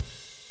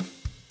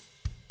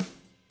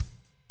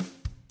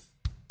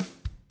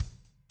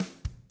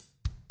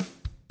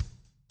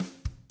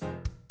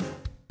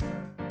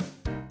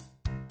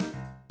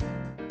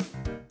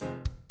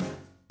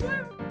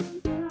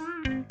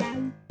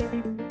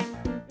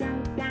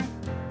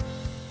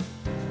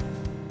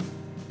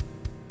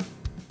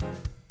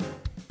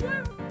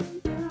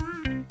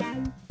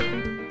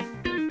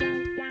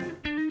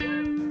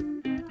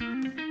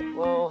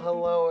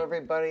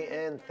everybody,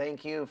 and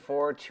thank you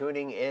for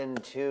tuning in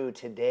to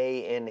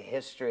Today in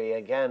History.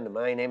 Again,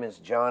 my name is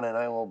John, and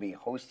I will be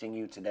hosting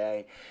you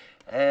today.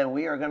 And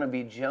we are going to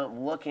be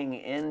looking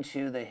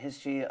into the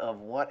history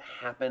of what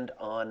happened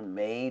on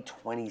May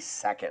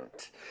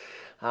 22nd.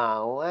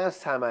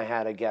 Last time I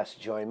had a guest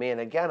join me, and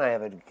again I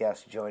have a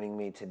guest joining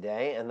me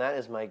today, and that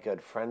is my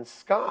good friend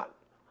Scott.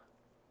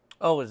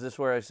 Oh, is this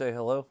where I say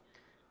hello?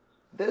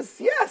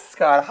 Yes,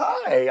 Scott,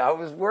 hi. I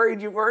was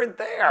worried you weren't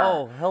there.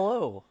 Oh,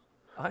 hello.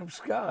 I'm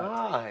Scott.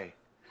 Hi.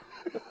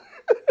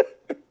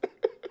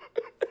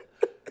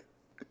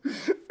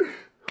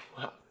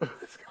 Wow.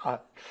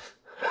 Scott,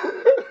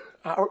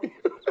 how are you?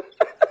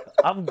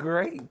 I'm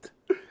great.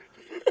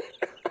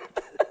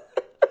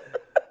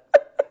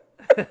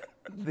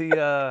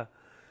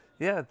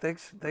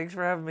 Thanks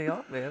for having me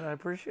on, man. I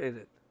appreciate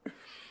it.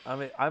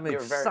 I'm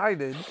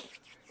excited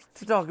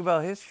to talk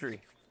about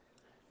history.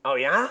 Oh,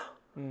 yeah?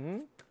 Mm-hmm.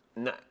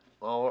 No,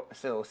 well,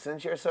 so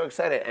since you're so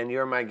excited and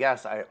you're my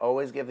guest, I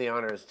always give the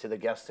honors to the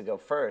guest to go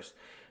first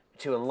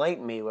to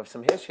enlighten me with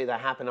some history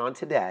that happened on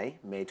today,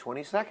 May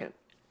 22nd.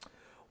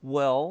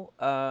 Well,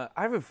 I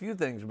have a few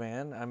things,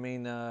 man. I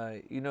mean,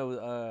 I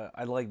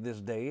like this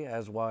day,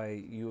 as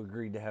why you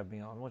agreed to have me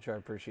on, which I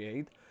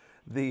appreciate.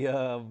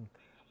 I'm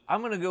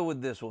going to go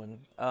with this one,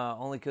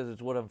 only because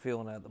it's what I'm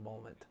feeling at the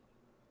moment.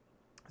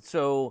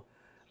 So,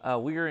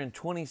 we are in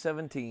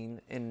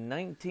 2017. In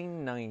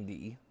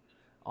 1990,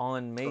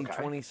 on May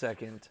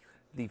 22nd,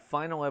 the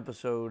final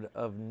episode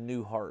of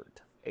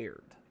Newhart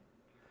aired.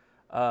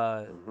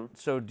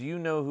 So, do you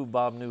know who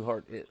Bob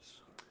Newhart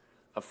is?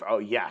 Oh,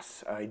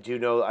 yes, I do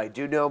know. I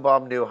do know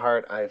Bob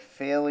Newhart. I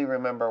fairly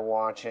remember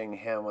watching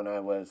him when I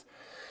was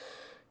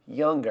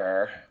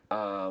younger.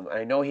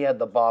 I know he had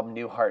the Bob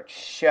Newhart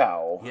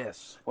show.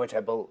 Yes.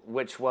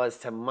 Which was,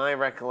 to my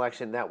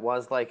recollection, that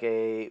was like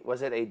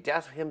was it a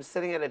desk, him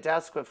sitting at a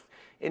desk with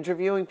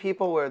interviewing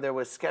people where there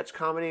was sketch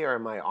comedy, or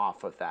am I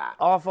off with that?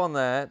 Off on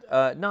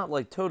that. Not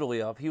like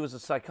totally off. He was a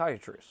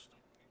psychiatrist.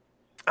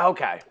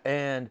 Okay.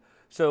 And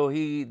so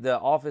the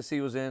office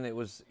he was in, it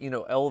was,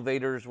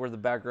 elevators were the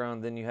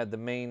background. Then you had the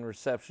main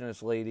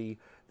receptionist lady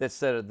that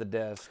sat at the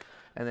desk.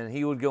 And then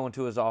he would go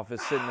into his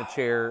office, sit in a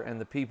chair,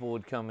 and the people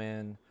would come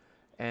in.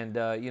 And,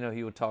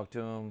 he would talk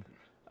to them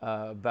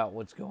about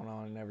what's going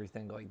on and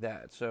everything like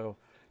that. So,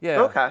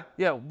 yeah. Okay.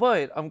 Yeah,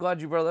 but I'm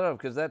glad you brought that up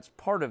because that's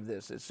part of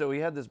this. So he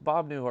had this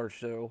Bob Newhart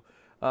show.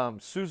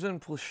 Susan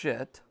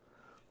Pleshette,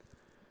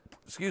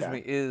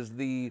 is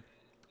the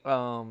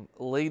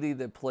lady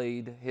that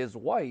played his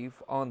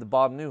wife on the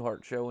Bob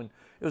Newhart show. And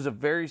it was a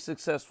very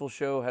successful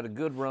show, had a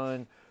good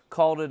run,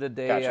 called it a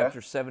day after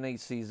 7-8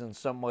 seasons,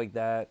 something like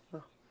that.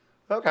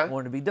 Okay.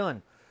 Wanted to be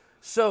done.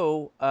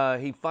 So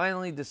he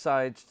finally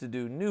decides to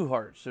do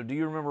Newhart. So do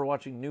you remember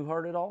watching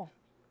Newhart at all?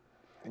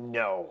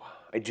 No,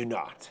 I do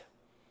not.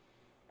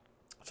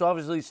 So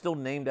obviously he's still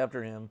named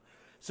after him.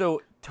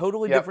 So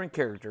totally different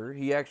character.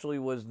 He actually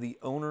was the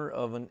owner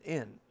of an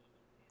inn,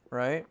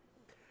 right?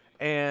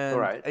 And,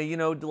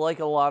 like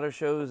a lot of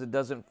shows, it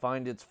doesn't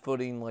find its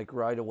footing like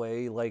right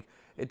away. Like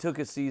it took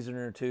a season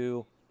or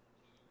two,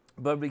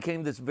 but it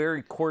became this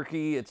very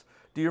quirky.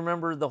 Do you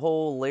remember the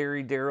whole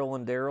Larry, Daryl,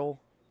 and Daryl?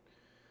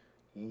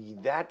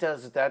 That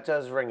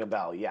does ring a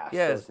bell. Yes.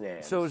 Those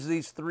names. So it was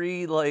these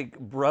three like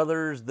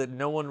brothers that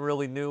no one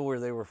really knew where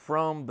they were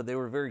from, but they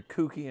were very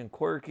kooky and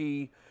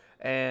quirky,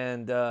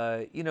 and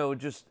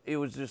it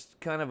was just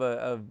kind of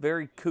a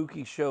very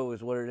kooky show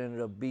is what it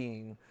ended up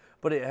being.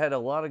 But it had a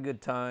lot of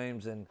good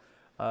times and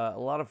a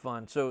lot of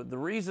fun. So the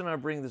reason I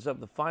bring this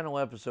up, the final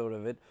episode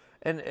of it,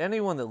 and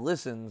anyone that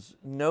listens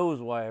knows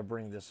why I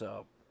bring this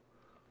up.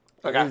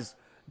 Okay.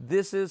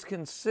 This is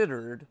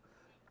considered.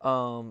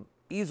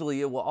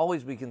 Easily, it will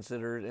always be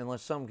considered,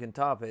 unless some can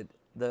top it,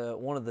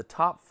 one of the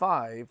top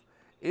 5,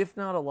 if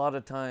not a lot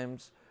of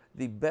times,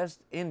 the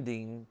best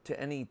ending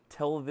to any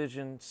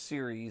television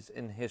series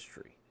in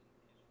history.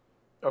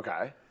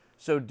 Okay.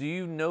 So, do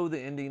you know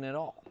the ending at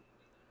all?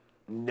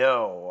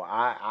 No,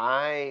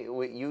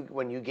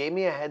 when you gave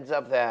me a heads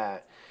up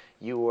that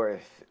you were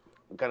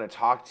gonna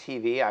talk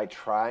TV, I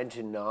tried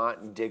to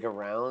not dig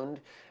around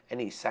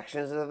any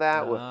sections of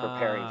that with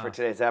preparing for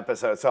today's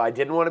episode, so I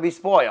didn't want to be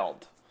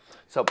spoiled.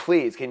 So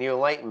please, can you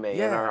enlighten me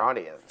and our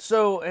audience?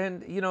 So,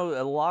 and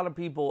a lot of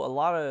people,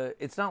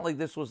 it's not like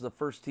this was the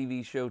first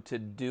TV show to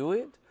do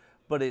it,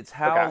 but it's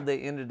how they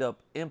ended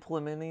up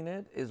implementing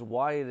it is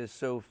why it is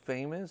so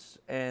famous.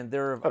 And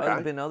there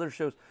have been other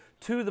shows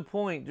to the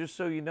point, just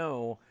so you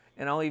know,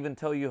 and I'll even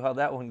tell you how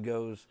that one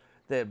goes,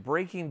 that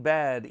Breaking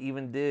Bad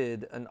even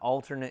did an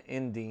alternate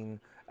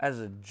ending as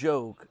a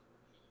joke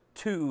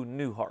to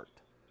Newhart.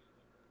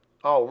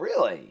 Oh,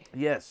 really?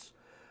 Yes.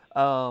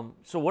 So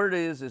what it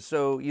is it's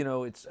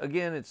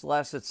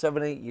lasted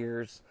 7-8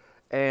 years,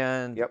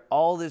 and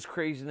all this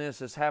craziness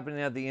is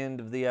happening at the end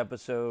of the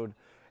episode,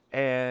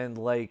 and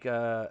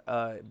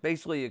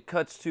basically it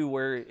cuts to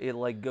where it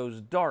like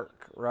goes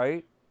dark,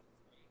 right?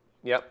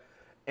 Yep.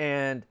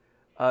 And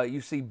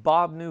you see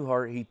Bob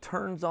Newhart. He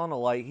turns on a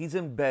light. He's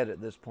in bed at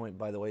this point,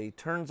 by the way. He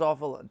turns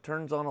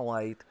on a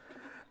light,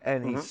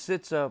 and he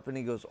sits up and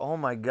he goes, "Oh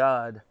my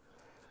God,"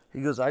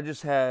 he goes, "I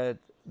just had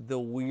the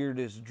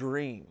weirdest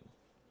dream,"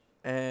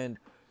 and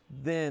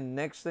then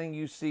next thing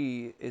you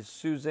see is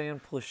Suzanne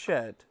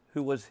Pleshette,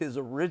 who was his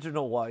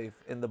original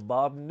wife in the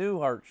Bob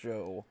Newhart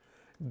show,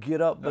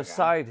 get up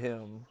beside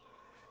him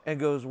and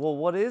goes, "Well,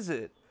 what is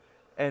it?"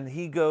 And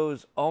he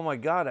goes, "Oh my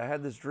God, I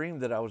had this dream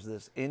that I was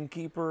this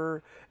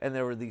innkeeper, and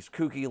there were these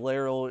kooky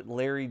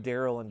Larry,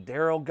 Daryl, and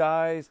Daryl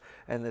guys,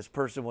 and this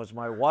person was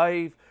my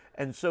wife."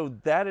 And so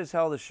that is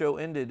how the show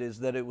ended, is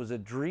that it was a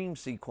dream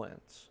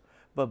sequence.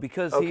 But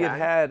because he had Okay.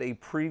 had a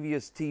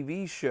previous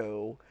TV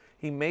show,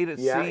 he made it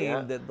Yeah, seem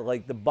yeah. that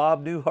like the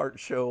Bob Newhart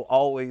show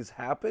always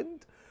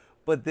happened,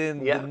 but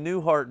then Yeah. the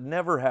Newhart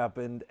never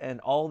happened, and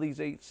all these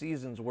 8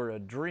 seasons were a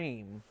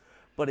dream.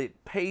 But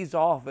it pays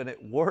off and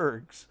it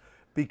works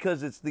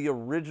because it's the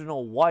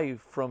original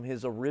wife from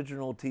his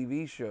original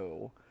TV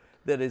show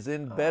that is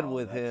in bed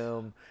with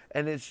him,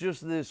 and it's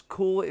just this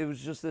cool. It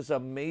was just this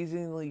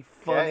amazingly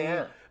funny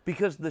yeah.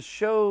 because the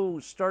show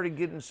started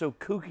getting so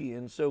kooky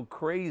and so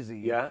crazy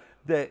Yeah.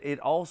 that it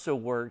also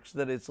works.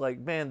 That it's like,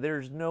 man,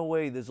 there's no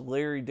way this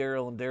Larry,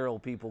 Daryl, and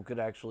Daryl people could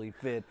actually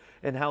fit,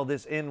 and how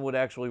this end would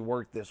actually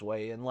work this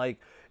way, and like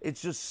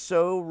it's just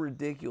so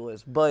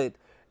ridiculous, but.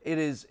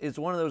 It's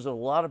one of those a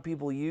lot of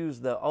people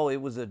use the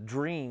it was a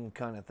dream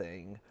kind of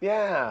thing,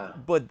 Yeah.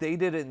 but they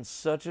did it in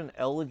such an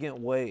elegant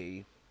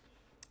way.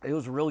 It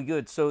was really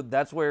good. So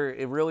that's where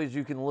it really is.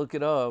 You can look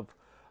it up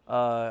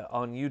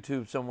on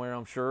YouTube somewhere,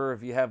 I'm sure,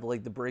 if you have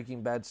like the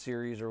Breaking Bad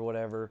series or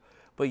whatever.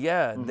 But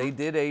yeah, they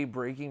did a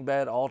Breaking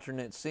Bad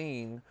alternate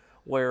scene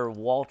where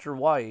Walter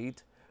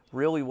White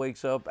really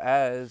wakes up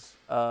as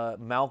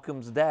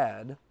Malcolm's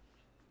dad,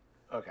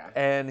 Okay.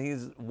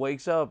 and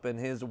wakes up and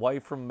his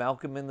wife from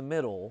Malcolm in the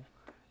Middle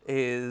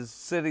is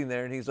sitting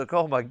there, and he's like,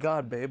 "Oh my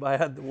God, babe, I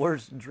had the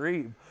worst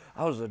dream.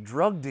 I was a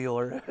drug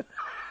dealer,"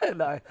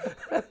 and I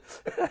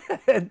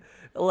and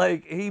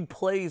like he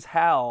plays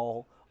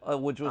Hal,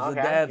 which was the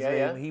Okay, dad's yeah, name.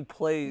 yeah. He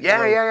plays Yeah,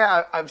 like,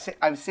 yeah, yeah.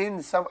 I've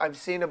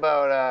seen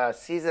about a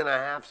season and a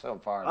half so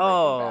far.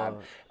 Of Breaking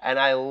Bad, and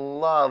I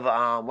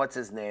love what's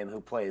his name who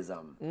plays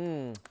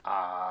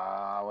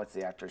what's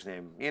the actor's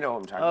name? You know who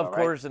I'm talking Of about,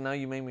 course, and now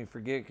you made me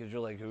forget because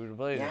you're like, who to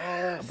play?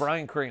 Yes.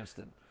 Bryan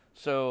Cranston.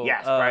 So right?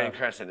 Yes, Bryan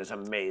Cranston is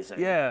amazing.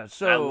 yeah, I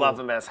so- love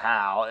him as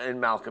Hal in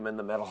Malcolm in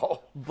the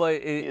Middle.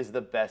 but He is the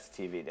best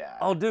TV dad.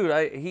 oh,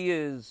 dude, he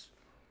is.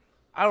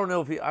 I don't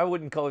know if I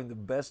wouldn't call him the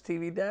best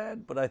TV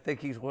dad, but I think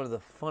he's one of the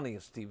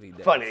funniest TV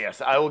dads. Funny, yes,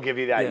 I will give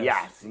you that.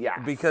 Yes, yes.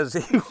 Because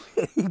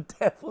he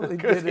definitely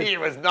Because did he it.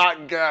 was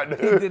not good.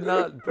 He did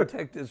not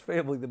protect his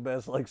family the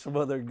best like some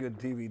other good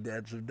TV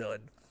dads have done.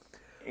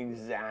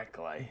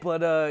 Exactly.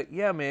 But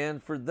yeah, man,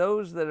 for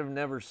those that have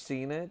never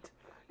seen it,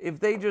 if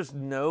they just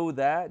know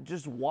that,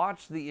 just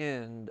watch the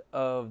end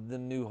of the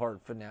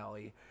Newhart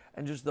finale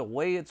and just the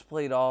way it's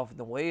played off,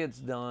 the way it's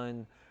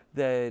done,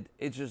 that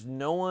it's just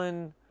no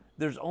one.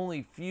 There's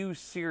only few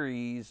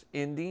series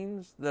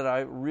endings that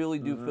I really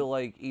do feel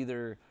like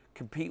either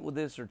compete with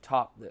this or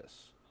top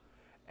this.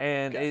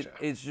 And Gotcha.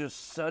 it's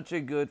just such a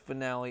good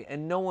finale,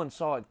 and no one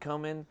saw it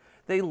coming.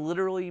 They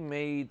literally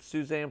made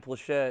Suzanne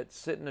Pleshette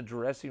sit in a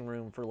dressing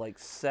room for like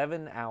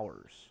 7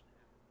 hours.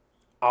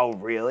 Oh,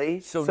 really?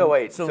 So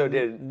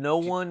did no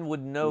one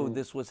would know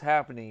this was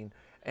happening,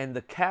 and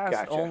the cast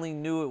Gotcha. only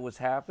knew it was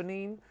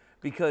happening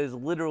because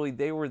literally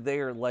they were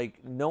there.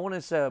 Like no one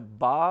except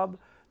Bob,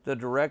 the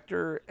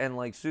director, and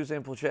like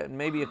Suzanne Pleshette, and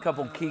maybe a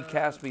couple key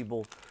cast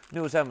people knew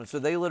it was happening. So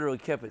they literally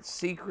kept it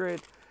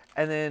secret.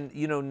 And then,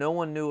 no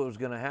one knew it was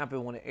going to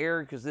happen when it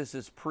aired because this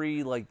is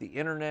pre like the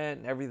internet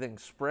and everything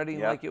spreading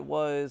Yep. like it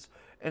was.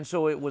 And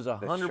so it was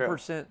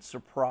 100%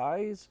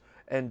 surprise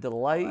and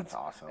delight. that's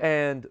awesome.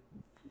 And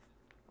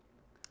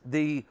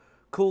the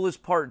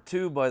coolest part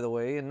too, by the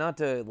way, and not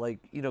to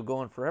go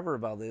on forever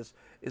about this,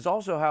 is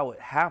also how it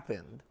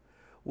happened.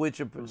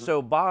 Which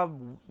so Bob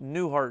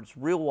Newhart's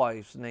real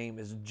wife's name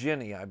is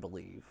Jenny, I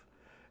believe.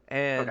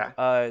 And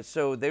Okay.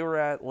 so they were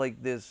at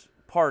like this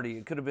party.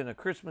 It could have been a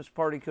Christmas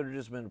party, could have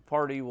just been a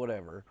party,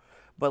 whatever.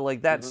 But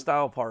like that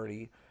style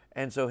party.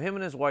 And so him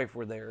and his wife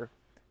were there.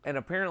 And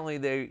apparently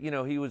they,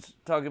 he was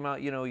talking about,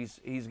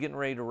 he's getting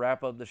ready to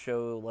wrap up the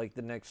show like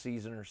the next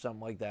season or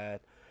something like that.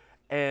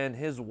 And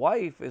his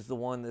wife is the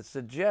one that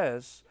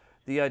suggests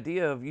the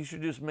idea of you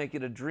should just make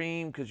it a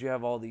dream because you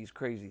have all these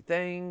crazy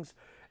things.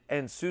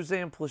 And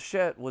Suzanne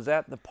Pleshette was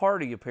at the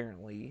party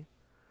apparently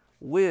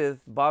with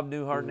Bob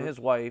Newhart and his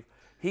wife.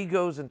 He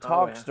goes and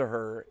talks to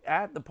her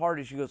at the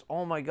party. She goes,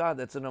 "Oh my God,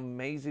 that's an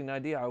amazing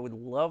idea. I would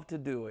love to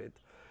do it."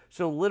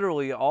 So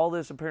literally all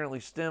this apparently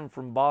stemmed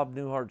from Bob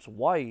Newhart's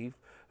wife,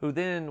 who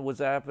then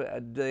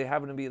they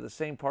happened to be at the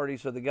same party,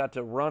 so they got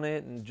to run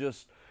it, and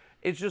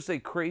it's just a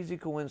crazy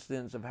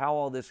coincidence of how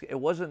all this, it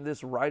wasn't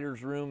this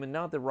writer's room, and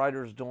not that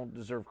writers don't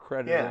deserve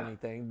credit or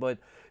anything, but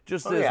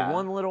just this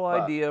one little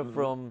idea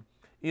from,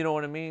 you know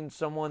what I mean,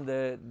 someone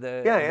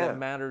that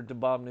mattered to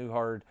Bob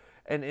Newhart,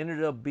 and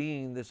ended up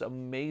being this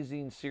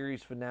amazing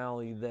series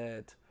finale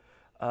that,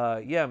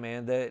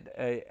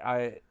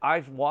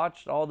 I've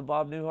watched all the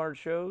Bob Newhart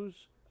shows,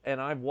 and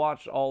I've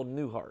watched all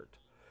Newhart.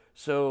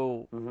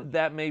 So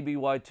that may be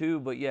why too.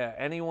 But yeah,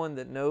 anyone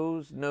that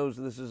knows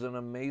this is an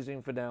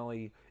amazing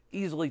finale,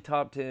 easily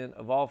top 10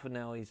 of all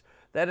finales.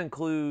 That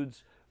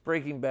includes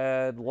Breaking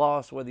Bad,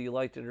 Lost, whether you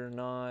liked it or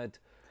not.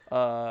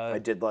 I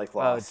did like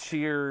Lost.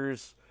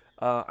 Cheers.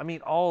 I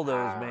mean, all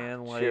those,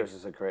 man. Like, Cheers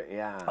is a great,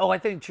 yeah. oh, I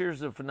think Cheers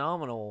is a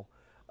phenomenal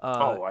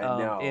I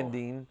know.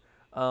 ending.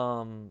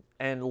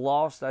 And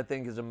Lost, I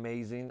think, is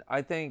amazing.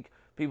 I think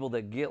people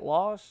that get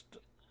lost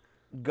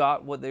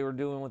got what they were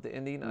doing with the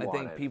ending. I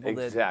think people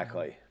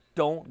exactly. that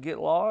don't get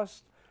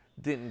lost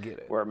didn't get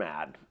it. We're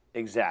mad.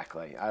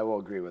 Exactly. I will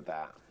agree with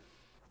that.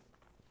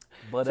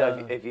 But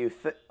So if you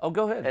oh,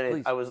 go ahead,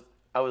 and please.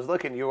 I was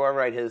looking. You are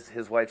right.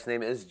 His wife's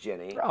name is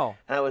Ginny. Oh.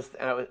 And I was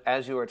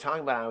as you were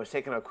talking about it, I was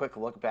taking a quick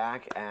look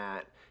back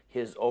at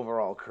his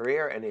overall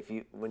career.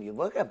 And when you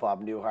look at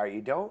Bob Newhart,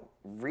 you don't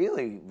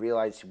really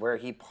realize where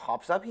he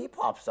pops up. He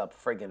pops up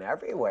friggin'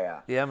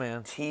 everywhere. Yeah,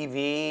 man.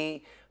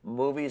 TV,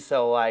 movies.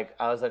 So like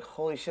I was like,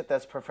 holy shit,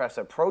 that's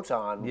Professor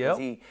Proton because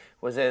he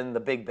was in The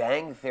Big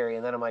Bang Theory.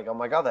 And then I'm like, oh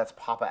my god, that's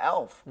Papa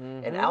Elf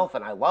and Elf,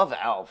 and I love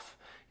Elf.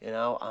 You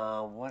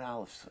know, what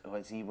else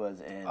was he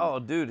in? Oh,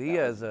 dude, he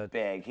has a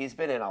big. He's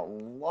been in a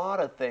lot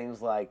of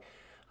things like,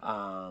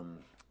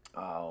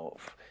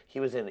 he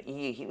was in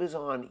he was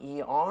on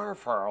ER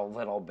for a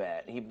little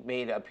bit. He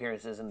made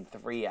appearances in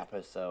 3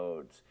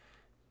 episodes.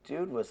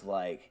 Dude was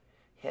like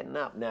hitting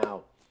up.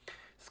 Now,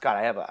 Scott,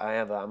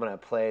 I'm gonna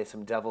play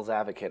some devil's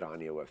advocate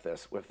on you with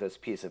this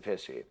piece of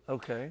history.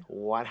 Okay.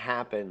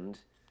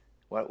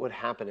 What would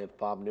happen if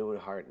Bob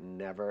Newhart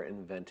never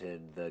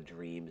invented the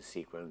dream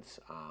sequence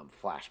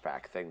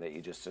flashback thing that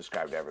you just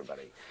described to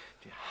everybody?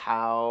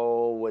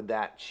 How would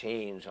that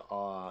change,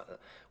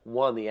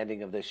 one, the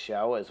ending of this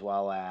show, as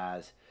well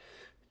as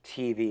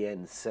TV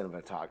and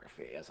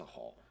cinematography as a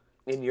whole,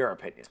 in your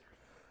opinion?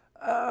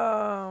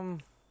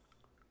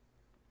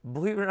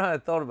 Believe it or not, I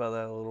thought about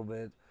that a little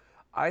bit.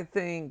 I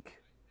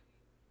think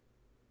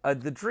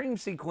the dream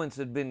sequence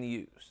had been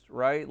used,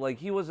 right? Like,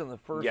 he wasn't the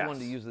first one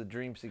to use the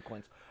dream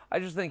sequence. I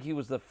just think he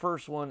was the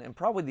first one and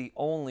probably the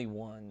only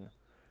one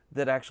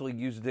that actually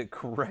used it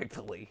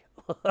correctly.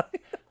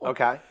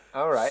 Okay.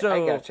 All right.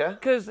 So, I gotcha.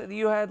 Because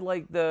you had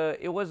like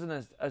it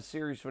wasn't a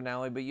series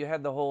finale, but you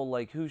had the whole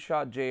like who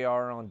shot JR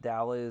on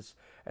Dallas,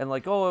 and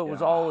like, oh, it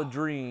was all a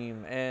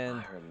dream,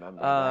 and I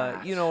remember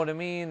that. you know what I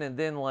mean? And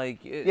then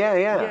like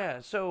yeah.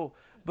 So,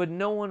 but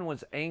no one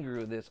was angry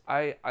with this.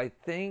 I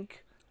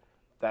think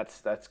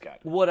that's good.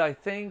 what I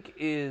think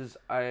is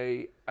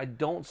I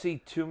don't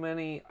see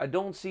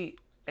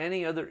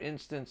any other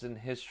instance in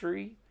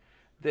history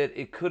that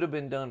it could have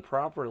been done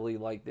properly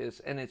like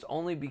this, and it's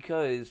only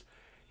because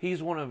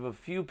he's one of a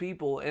few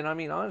people. And I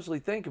mean, honestly,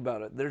 think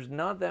about it. There's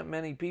not that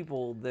many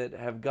people that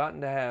have gotten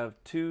to have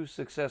 2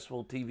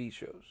 successful TV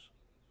shows.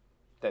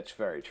 That's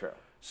very true.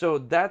 So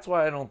that's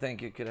why I don't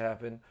think it could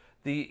happen.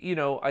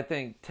 I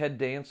think Ted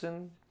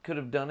Danson could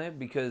have done it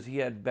because he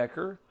had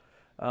Becker.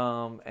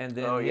 And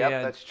then he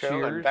had that's true.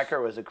 Cheers. And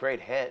Becker was a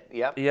great hit.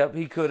 Yep,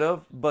 he could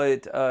have.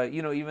 But,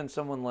 even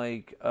someone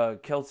like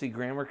Kelsey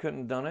Grammer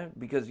couldn't have done it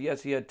because,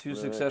 yes, he had 2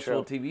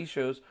 successful TV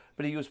shows,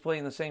 but he was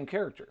playing the same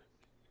character.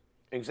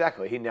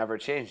 Exactly. He never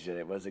changed it.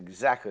 It was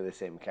exactly the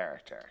same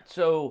character.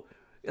 So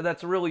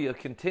that's really a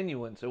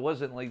continuance. It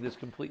wasn't like this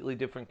completely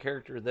different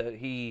character that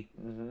he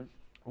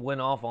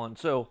went off on.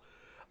 So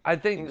I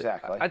think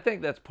I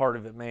think that's part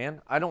of it,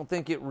 man. I don't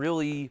think it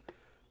really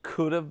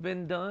could have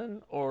been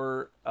done,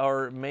 or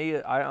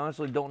I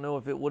honestly don't know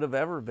if it would have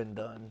ever been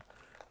done,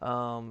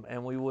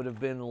 and we would have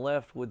been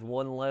left with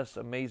one less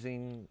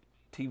amazing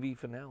TV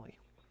finale.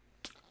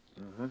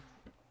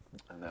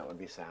 And that would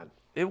be sad.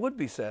 It would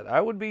be sad. I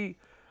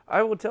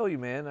will tell you,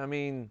 man. I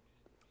mean,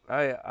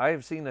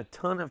 I've seen a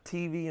ton of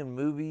TV and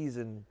movies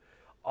and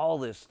all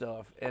this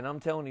stuff, and I'm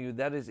telling you,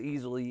 that is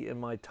easily in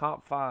my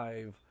top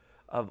 5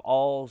 of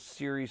all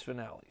series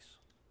finales.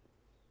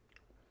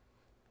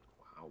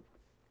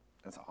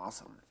 That's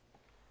awesome.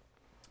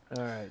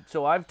 All right.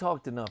 So I've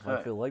talked enough,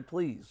 I feel like.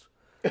 Please.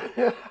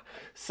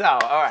 So,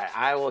 all right.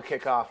 I will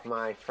kick off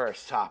my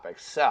first topic.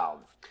 So,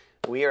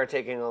 we are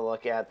taking a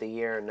look at the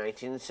year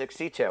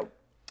 1962.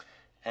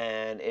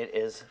 And it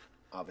is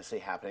obviously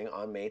happening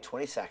on May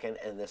 22nd.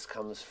 And this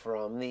comes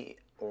from the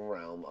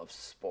realm of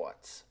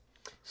sports.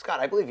 Scott,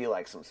 I believe you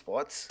like some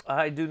sports.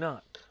 I do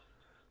not.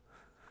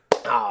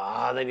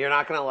 Then you're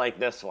not going to like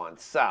this one.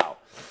 So,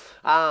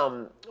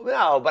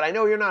 no, but I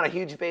know you're not a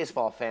huge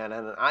baseball fan,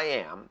 and I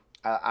am.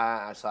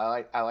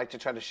 So I like to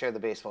try to share the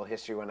baseball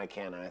history when I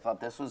can. And I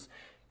thought this was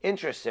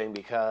interesting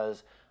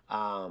because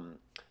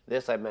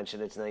this, I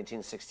mentioned, it's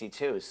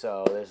 1962.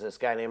 So there's this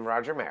guy named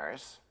Roger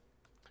Maris.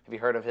 Have you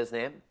heard of his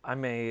name? I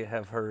may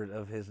have heard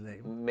of his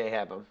name. May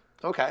have him.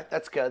 Okay,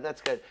 that's good.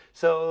 That's good.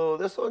 So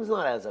this one's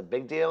not as a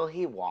big deal.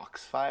 He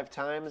walks 5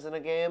 times in a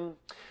game,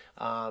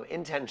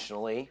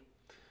 intentionally.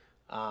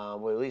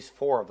 Well, at least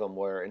 4 of them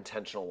were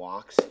intentional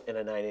walks in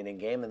a 9-inning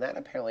game, and that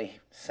apparently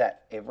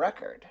set a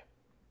record.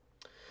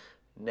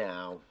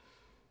 Now,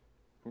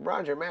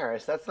 Roger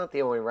Maris, that's not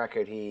the only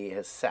record he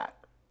has set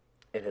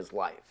in his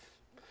life.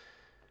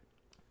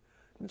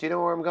 Do you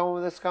know where I'm going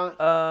with this, Scott?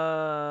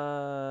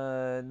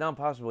 Not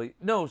possibly.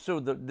 No. So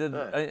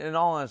in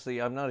all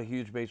honesty, I'm not a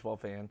huge baseball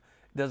fan.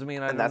 Doesn't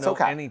mean I And don't that's know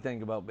okay.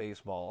 anything about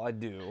baseball. I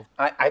do.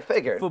 I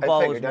figured.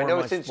 Football I is figured. I more know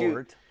my since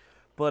sport.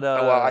 But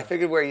well, I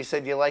figured where you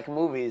said you like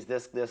movies.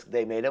 This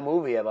they made a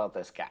movie about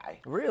this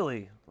guy.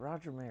 really,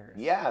 Roger Maris.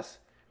 Yes,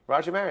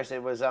 Roger Maris.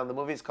 It was the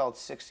movie's called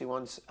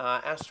 61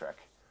 Asterisk,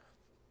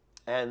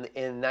 and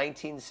in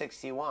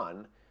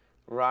 1961,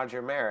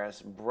 Roger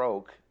Maris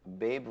broke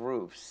Babe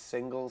Ruth's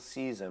single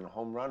season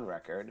home run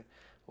record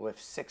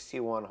with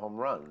 61 home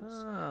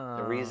runs.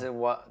 The reason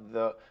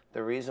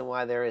the reason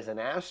why there is an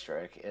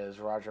asterisk is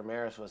Roger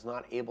Maris was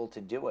not able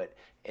to do it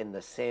in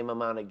the same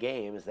amount of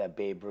games that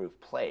Babe Ruth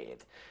played.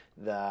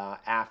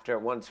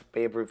 Once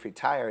Babe Ruth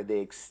retired, they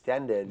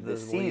extended the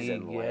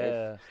season league,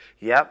 with.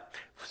 yeah. Yep.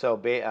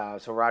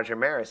 So Roger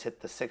Maris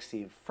hit the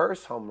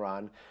 61st home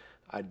run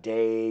a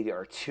day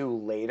or two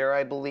later,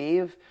 I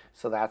believe.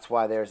 So that's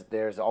why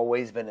there's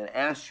always been an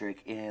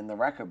asterisk in the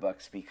record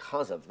books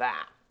because of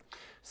that.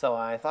 So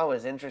I thought it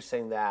was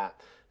interesting that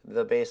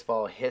the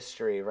baseball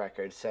history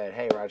record said,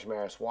 "Hey, Roger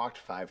Maris walked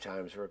 5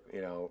 times,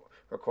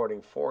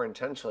 recording 4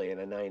 intentionally in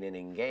a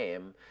 9-inning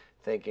game."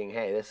 Thinking,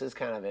 "Hey, this is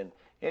kind of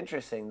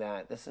interesting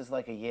that this is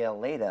like a year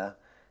later,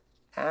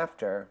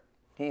 after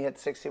he hit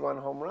 61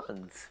 home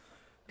runs."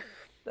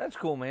 That's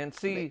cool, man.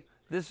 See,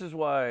 this is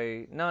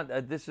why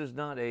this is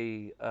not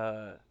a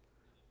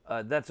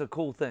that's a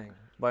cool thing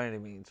by any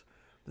means.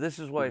 This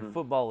is why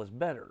football is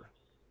better,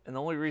 and the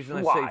only reason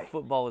I Why? say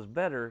football is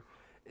better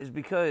is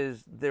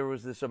because there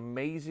was this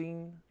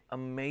amazing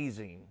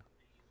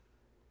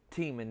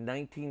team in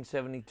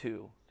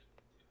 1972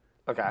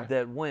 Okay.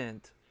 that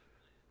went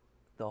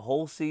the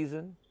whole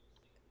season,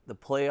 the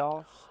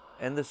playoffs,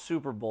 and the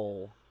Super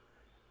Bowl,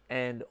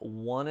 and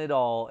won it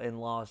all and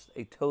lost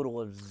a total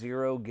of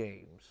 0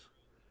 games.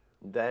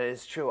 That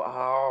is true.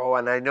 Oh,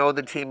 and I know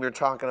the team you're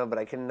talking about, but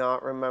I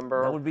cannot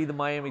remember. That would be the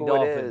Miami who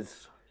Dolphins. It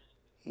is.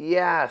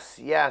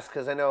 Yes,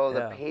 because I know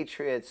Yeah. the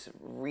Patriots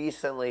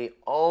recently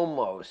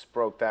almost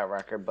broke that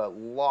record, but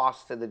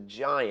lost to the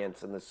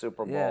Giants in the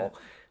Super Bowl.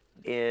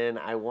 In,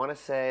 I want to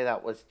say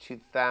that was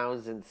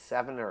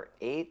 2007 or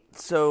 8.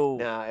 So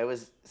No, it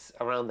was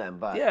around then,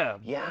 but Yeah,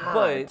 yeah,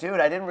 but-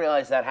 dude, I didn't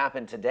realize that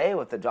happened today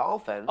with the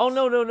Dolphins. Oh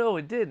no,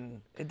 it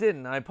didn't. It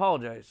didn't. I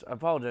apologize. I'm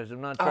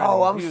not trying Oh,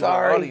 to I'm confuse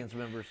sorry. our audience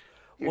members.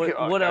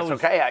 That's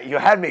okay. You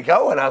had me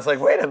going. I was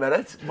like, wait a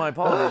minute. My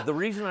apologies. The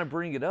reason I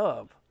bring it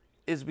up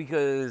is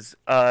because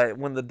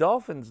when the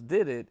Dolphins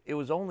did it, it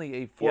was only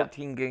a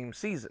 14-game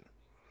season.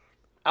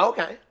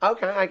 Okay,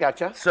 I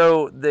gotcha.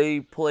 So they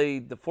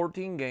played the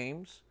 14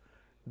 games,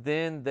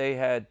 then they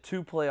had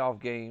 2 playoff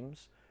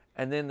games,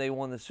 and then they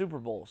won the Super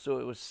Bowl. So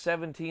it was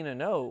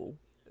 17-0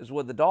 is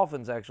what the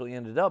Dolphins actually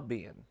ended up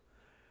being.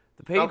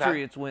 The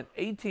Patriots went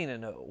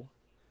 18-0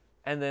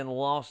 and then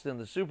lost in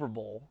the Super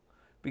Bowl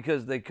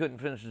because they couldn't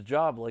finish the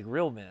job like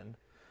real men.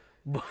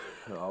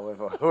 No,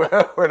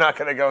 we're not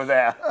going to go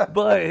there.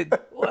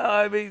 But, well,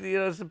 I mean,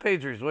 it's the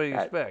Patriots. What do you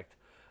expect?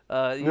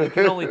 You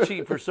can only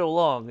cheat for so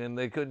long, and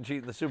they couldn't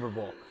cheat in the Super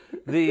Bowl.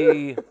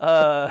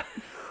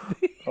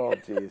 Oh,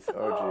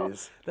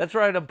 jeez. That's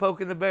right. I'm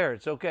poking the bear.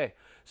 It's okay.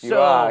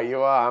 So,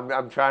 You are.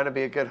 I'm trying to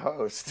be a good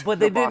host. But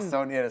they the didn't.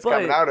 Bostonian is but,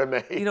 coming out of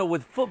me.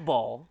 With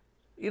football,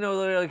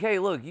 they're like, hey,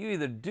 look, you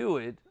either do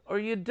it or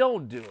you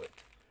don't do it.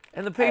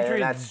 And the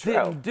Patriots that's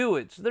didn't true. do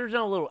it. So there's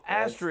not a little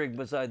asterisk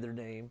beside their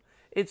name.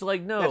 It's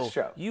like, no, That's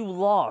true. you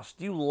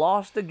lost. You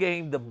lost a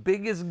game, the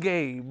biggest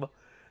game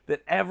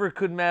that ever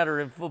could matter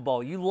in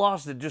football. You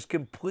lost it just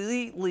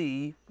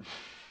completely.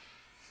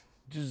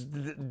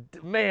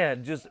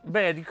 Man,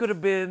 you could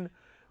have been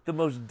the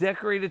most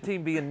decorated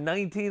team, being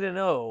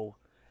 19-0,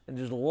 and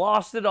just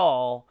lost it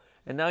all.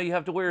 And now you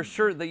have to wear a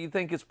shirt that you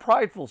think is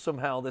prideful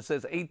somehow that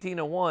says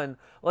 18-1.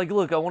 Like,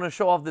 look, I want to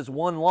show off this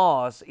one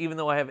loss, even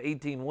though I have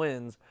 18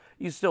 wins.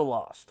 You still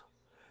lost.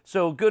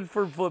 So good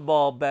for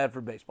football, bad for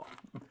baseball.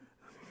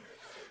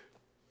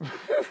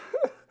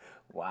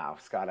 Wow,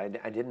 Scott, I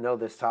didn't know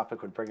this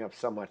topic would bring up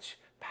so much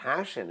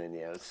passion in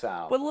you.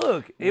 So, But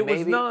look, it was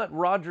maybe- not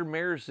Roger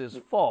Maris's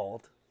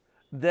fault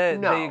that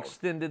No. they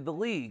extended the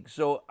league.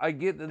 So I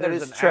get that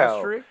there's is an true.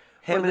 asterisk.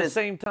 But Him at and the his-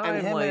 same time,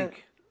 and him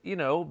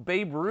and-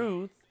 Babe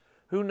Ruth,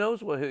 who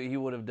knows what he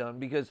would have done?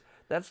 Because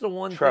that's the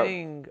one True.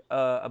 thing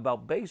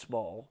about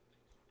baseball.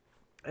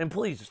 And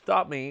please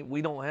stop me.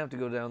 We don't have to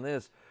go down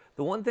this.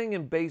 The one thing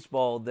in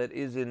baseball that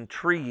is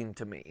intriguing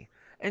to me,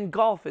 and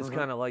golf is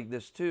kind of like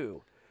this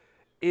too,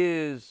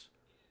 is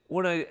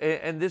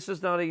and this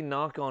is not a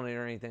knock on it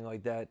or anything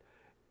like that.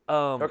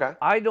 Okay.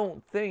 I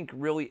don't think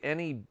really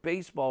any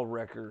baseball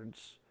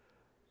records,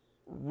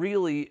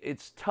 really,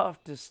 it's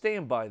tough to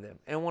stand by them.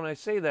 And when I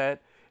say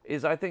that,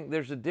 is I think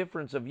there's a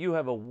difference of you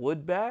have a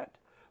wood bat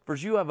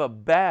versus you have a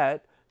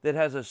bat that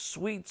has a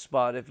sweet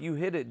spot. If you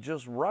hit it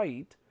just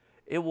right,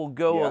 it will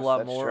go a Yes, lot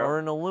that's more. true. Or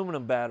an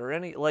aluminum bat or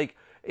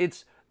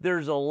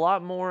there's a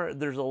lot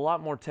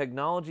more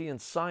technology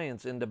and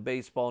science into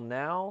baseball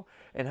now,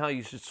 and how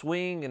you should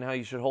swing and how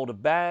you should hold a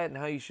bat and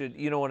how you should,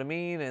 you know what I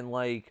mean? And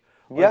like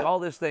Yeah. all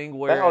this thing. Oh,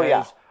 Whereas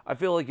yeah. I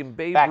feel like in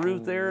Babe Back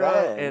Ruth era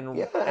then, and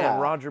yeah.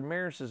 Roger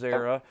Maris's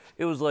era,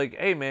 it was like,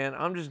 hey man,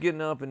 I'm just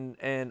getting up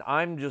and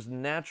I'm just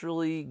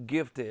naturally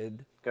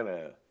gifted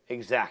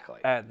Exactly.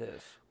 at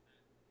this.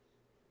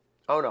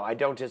 Oh no, I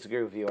don't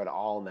disagree with you at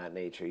all in that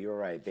nature. You're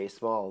right.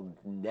 Baseball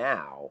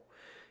now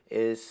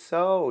is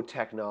so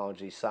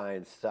technology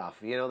science stuff.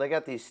 You know, they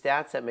got these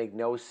stats that make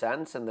no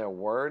sense and they're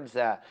words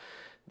that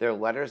they're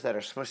letters that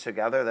are smushed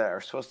together that are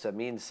supposed to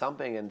mean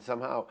something, and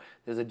somehow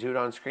there's a dude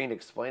on screen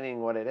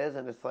explaining what it is,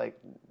 and it's like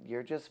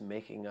you're just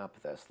making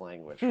up this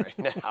language right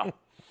now.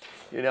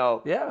 You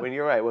know, Yeah. when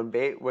you're right, when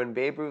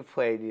Babe Ruth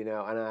played, you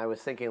know, and I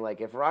was thinking like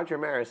if Roger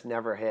Maris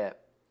never hit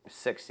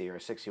 60 or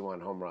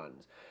 61 home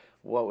runs,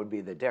 what would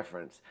be the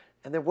difference?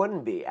 And there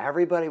wouldn't be.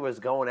 Everybody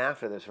was going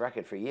after this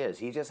record for years.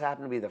 He just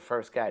happened to be the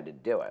first guy to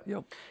do it.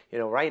 Yep. You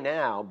know, right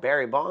now,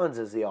 Barry Bonds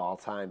is the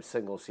all-time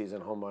single-season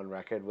home run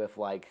record with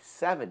like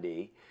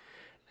 70.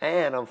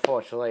 And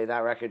unfortunately, that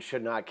record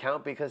should not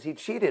count because he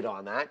cheated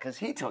on that because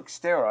he took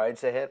steroids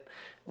to hit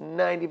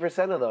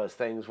 90% of those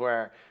things,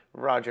 where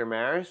Roger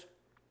Maris,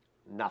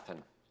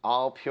 nothing.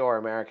 All pure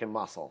American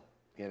muscle,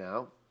 you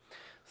know?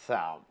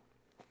 So,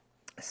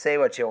 say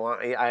what you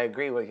want. I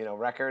agree with, you know,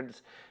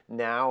 records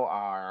now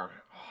are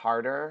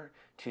harder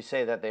to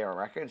say that they are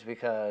records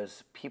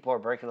because people are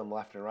breaking them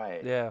left and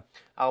right. Yeah.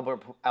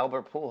 Albert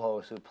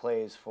Pujols, who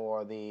plays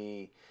for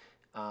the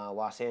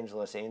Los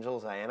Angeles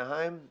Angels at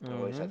Anaheim,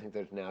 at least I think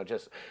there's now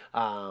just,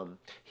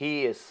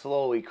 he is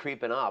slowly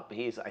creeping up.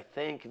 He's, I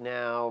think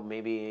now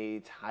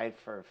maybe tied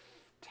for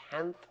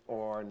 10th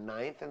or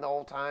 9th in the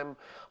all-time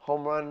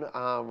home run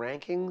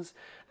rankings,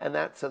 and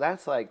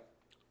that's like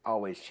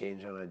always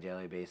change on a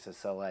daily basis.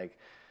 So like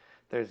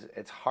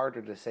it's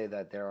harder to say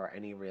that there are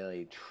any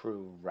really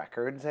true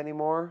records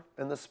anymore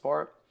in the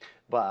sport,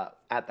 but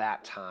at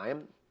that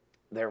time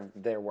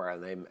there were,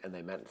 and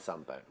they meant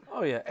something.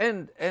 Oh yeah,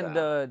 and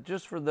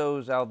just for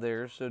those out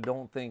there, so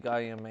don't think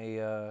I am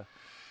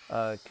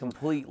a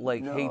complete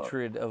like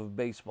hatred of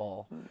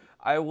baseball.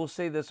 I will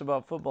say this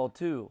about football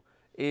too: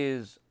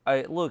 is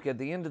I look at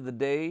the end of the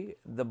day,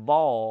 the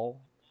ball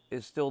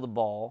is still the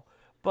ball,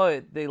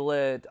 but they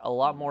let a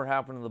lot more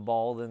happen to the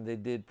ball than they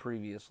did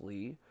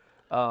previously.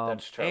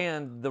 That's true.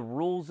 And the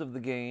rules of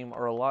the game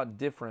are a lot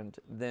different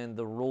than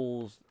the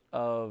rules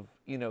of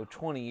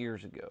 20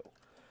 years ago.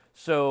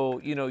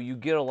 So, you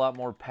get a lot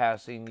more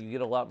passing, you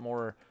get a lot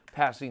more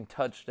passing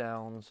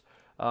touchdowns,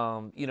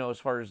 as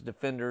far as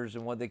defenders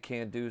and what they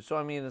can do. So,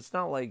 I mean, it's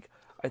not like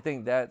I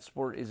think that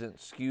sport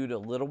isn't skewed a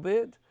little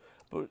bit,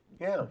 but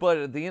Yeah. but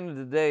at the end of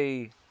the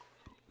day,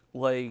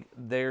 like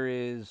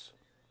there's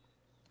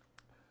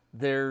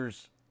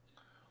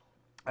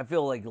I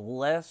feel like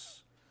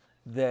less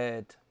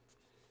that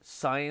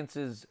science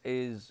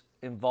is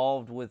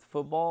involved with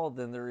football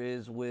than there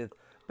is with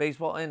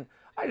baseball. And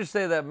I just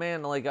say that,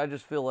 man, like I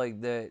just feel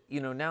like that,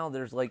 now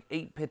there's like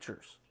 8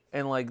 pitchers,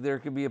 and like there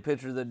could be a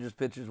pitcher that just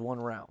pitches one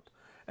round.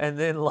 And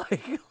then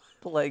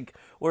like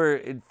where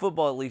in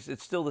football at least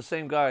it's still the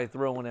same guy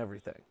throwing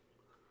everything.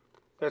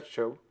 That's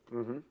true.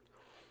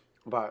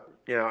 But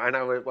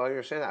and while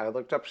you're saying that, I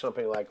looked up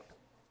something like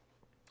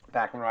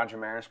back when Roger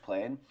Maris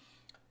played,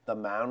 the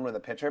mound where the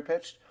pitcher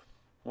pitched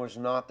was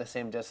not the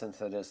same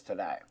distance it is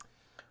today.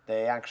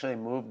 They actually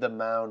moved the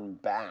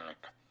mound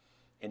back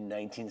in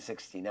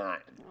 1969.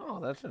 Oh,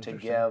 that's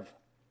interesting.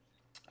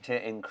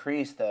 To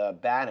increase the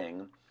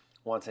batting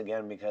once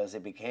again, because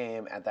it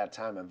became at that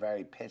time a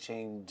very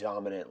pitching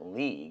dominant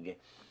league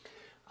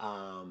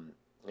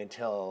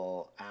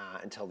until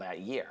that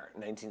year.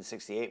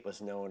 1968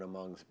 was known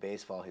amongst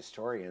baseball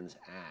historians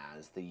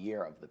as the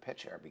year of the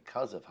pitcher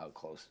because of how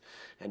close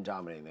and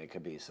dominating they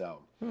could be. So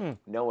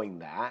knowing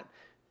that,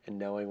 and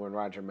knowing when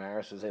Roger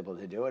Maris was able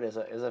to do it is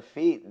a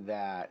feat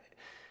that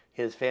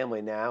his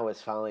family now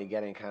is finally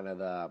getting kind of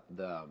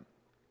the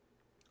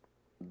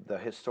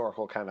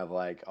historical kind of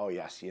like, oh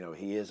yes, he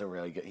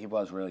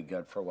was really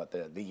good for what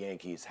the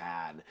Yankees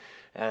had.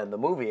 And the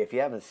movie, if you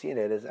haven't seen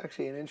it, is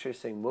actually an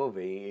interesting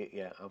movie.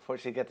 Yeah,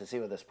 unfortunately, you get to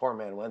see what this poor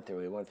man went through.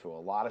 He went through a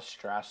lot of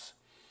stress.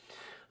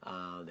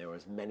 There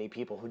was many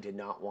people who did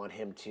not want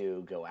him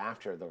to go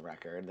after the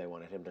record. They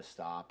wanted him to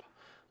stop.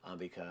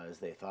 Because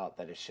they thought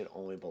that it should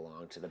only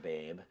belong to the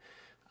Babe.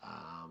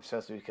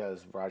 Especially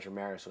because Roger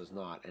Maris was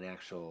not an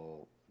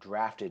actual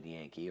drafted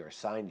Yankee or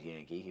signed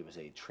Yankee. He was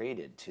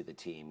traded to the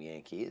team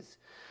Yankees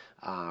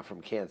from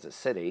Kansas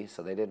City.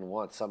 So they didn't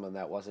want someone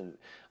that wasn't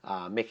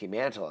Mickey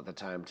Mantle at the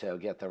time to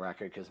get the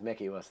record, because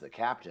Mickey was the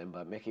captain,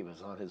 but Mickey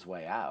was on his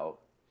way out.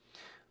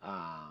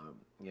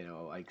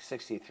 Like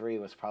 63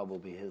 was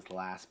probably his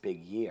last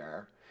big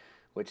year,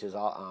 which is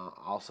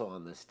also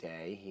on this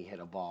day. He hit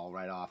a ball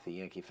right off the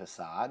Yankee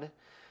facade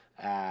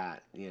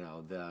at,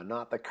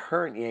 not the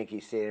current Yankee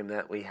Stadium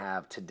that we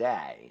have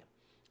today,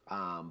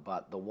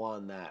 but the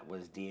one that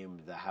was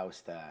deemed the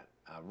house that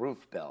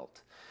Ruth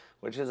built,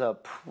 which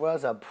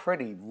was a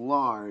pretty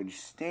large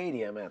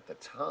stadium at the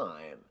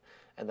time.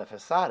 and the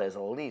facade is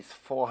at least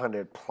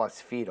 400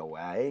 plus feet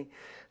away.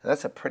 And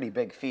that's a pretty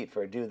big feat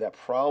for a dude that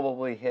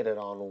probably hit it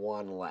on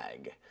one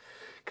leg,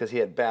 because he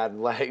had bad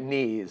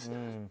knees.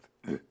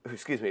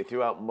 Excuse me,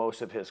 throughout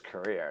most of his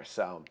career.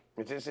 So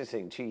it's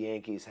interesting. Two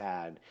Yankees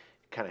had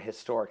kind of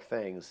historic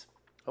things,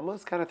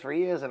 almost kind of 3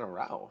 years in a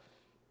row.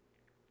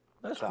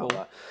 That's So,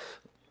 cool.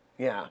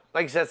 yeah,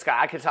 like I said, Scott,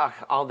 I could talk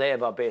all day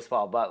about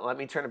baseball, but let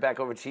me turn it back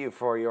over to you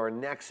for your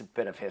next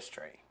bit of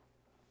history.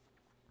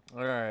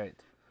 All right.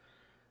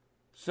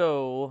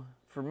 So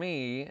for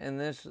me, and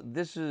this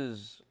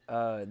is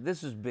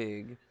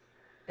big,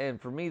 and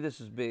for me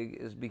this is big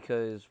is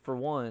because for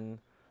one,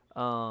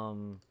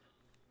 I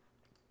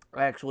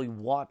actually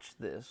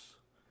watched this.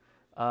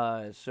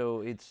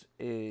 So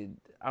I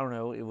don't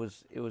know. It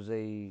was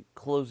a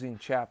closing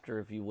chapter,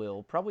 if you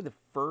will. Probably the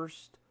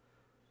first.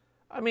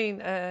 I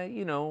mean, I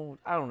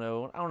don't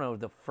know. I don't know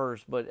the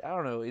first, but I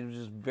don't know. It was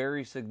just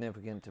very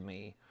significant to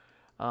me.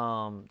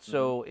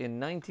 So in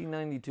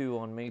 1992,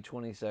 on May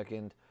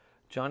 22nd,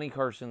 Johnny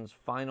Carson's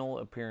final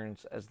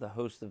appearance as the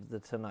host of The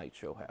Tonight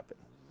Show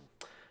happened.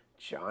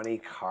 Johnny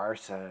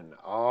Carson.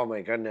 Oh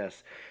my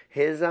goodness.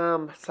 His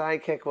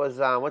sidekick was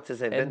what's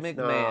his name? Ed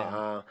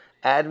McMahon.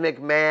 Ed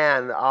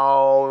McMahon.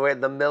 Oh, with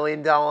the $1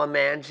 Million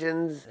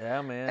Mansions.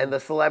 Yeah, man. And the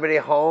celebrity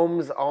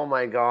homes. Oh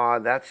my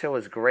God, that show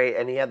was great.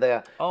 And he had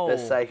the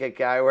psychic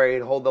guy where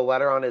he'd hold the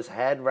letter on his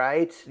head,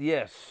 right?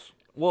 Yes.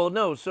 Well,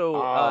 no.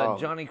 So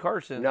Johnny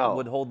Carson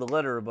would hold the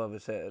letter above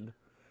his head.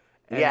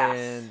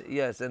 And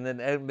then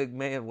Ed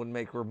McMahon would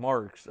make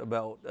remarks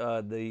about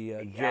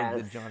the joke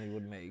that Johnny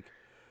would make.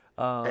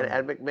 And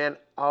Ed McMahon,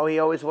 he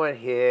always went,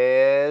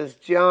 "Here's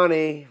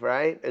Johnny,"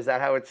 right? Is that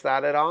how it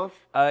started off?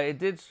 It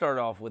did start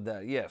off with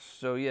that, yes.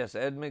 So, yes,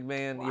 Ed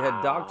McMahon. Wow. You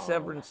had Doc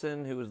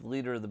Severinsen, who was the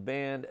leader of the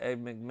band.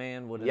 Ed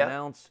McMahon would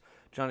announce.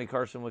 Johnny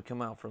Carson would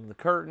come out from the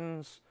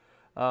curtains,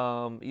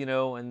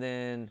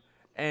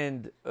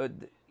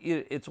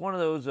 it's one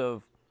of those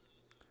of,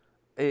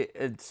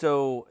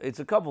 so it's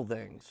a couple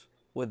things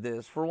with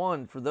this. For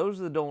one, for those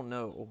that don't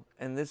know,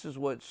 and this is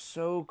what's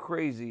so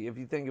crazy if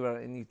you think about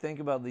it, and you think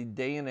about the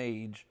day and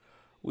age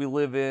we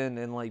live in,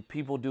 and like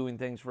people doing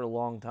things for a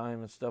long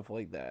time and stuff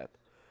like that.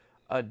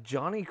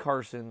 Johnny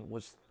Carson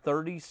was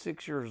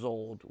 36 years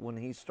old when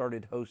he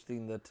started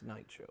hosting The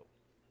Tonight Show.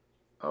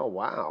 Oh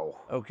wow!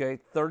 Okay,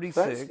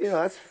 36.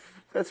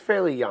 That's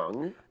fairly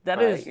young.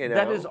 That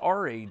is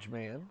our age,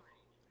 man.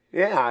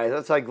 Yeah,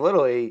 that's like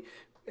literally.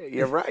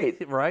 You're right.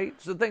 Right?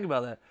 So think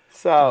about that.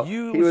 So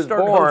you he was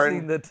started born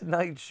hosting The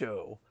Tonight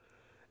Show.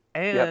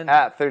 And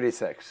at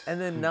 36. And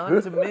then not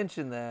to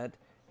mention that,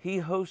 he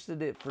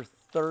hosted it for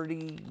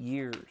 30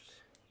 years.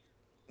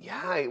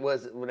 Yeah, it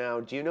was. Now,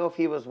 do you know if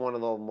he was one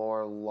of the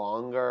more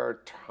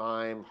longer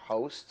time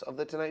hosts of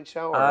The Tonight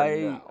Show? Or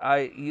no?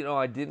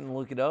 I didn't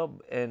look it up,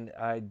 and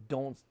I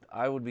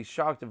would be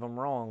shocked if I'm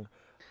wrong.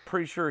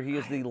 Pretty sure he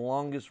is the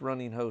longest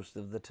running host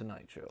of The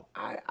Tonight Show.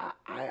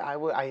 I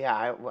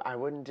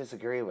wouldn't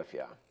disagree with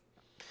you.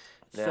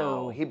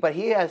 So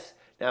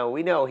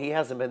we know he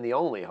hasn't been the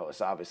only host.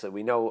 Obviously,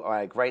 we know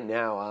like right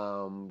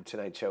now,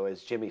 Tonight Show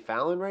is Jimmy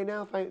Fallon right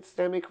now. If I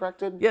stand me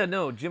corrected. Yeah,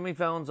 no, Jimmy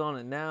Fallon's on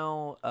it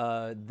now.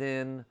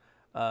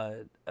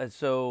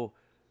 So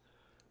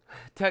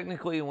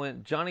technically it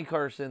went Johnny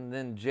Carson,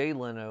 then Jay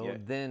Leno,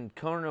 then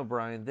Conan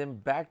O'Brien, then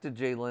back to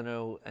Jay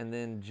Leno, and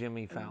then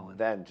Jimmy Fallon.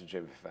 Then to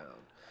Jimmy Fallon.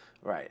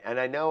 Right, and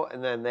I know,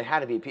 and then there had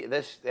to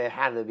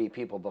be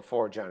people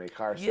before Johnny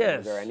Carson.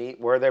 Yes.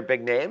 Were there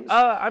big names?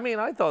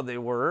 I thought they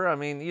were.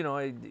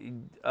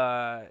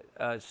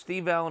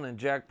 Steve Allen and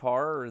Jack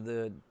Parr are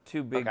the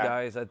two big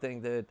guys I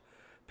think that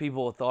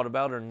people have thought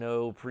about or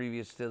know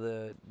previous to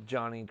the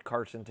Johnny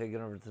Carson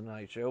taking over the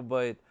Tonight Show.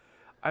 But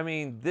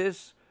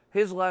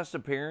his last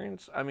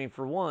appearance.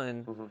 For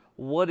one,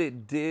 what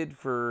it did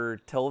for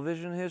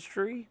television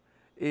history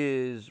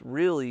is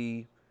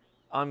really.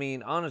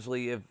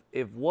 Honestly,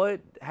 if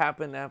what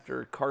happened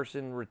after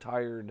Carson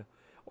retired,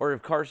 or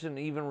if Carson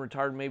even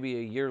retired maybe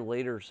a year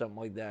later or something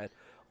like that,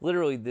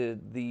 literally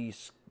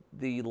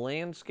the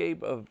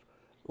landscape of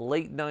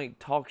late night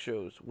talk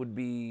shows would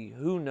be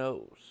who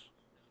knows.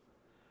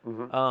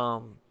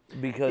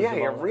 Because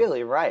you're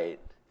really right.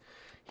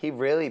 He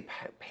really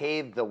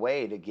paved the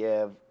way to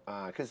give.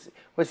 Because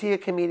was he a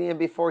comedian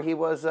before he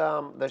was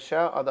the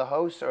show or the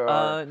host?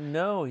 Or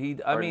no, he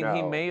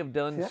may have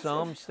done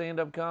some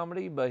stand-up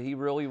comedy, but he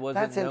really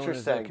wasn't known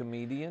as a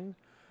comedian.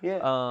 Yeah,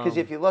 because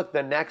if you look,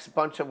 the next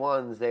bunch of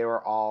ones, they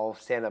were all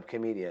stand-up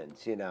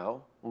comedians.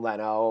 Leno,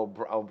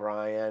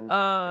 O'Brien,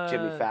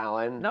 Jimmy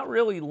Fallon. Not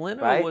really.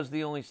 Leno was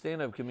the only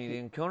stand-up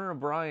comedian. Conan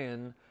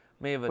O'Brien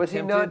may have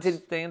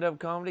attempted stand-up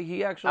comedy.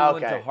 He actually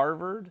went to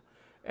Harvard.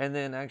 And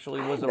then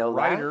actually was a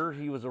writer.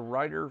 He was a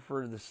writer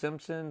for The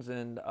Simpsons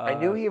and I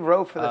knew he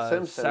wrote for The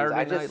Simpsons.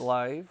 Saturday Night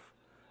Live.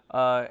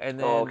 And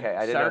then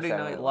Saturday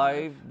Night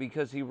Live,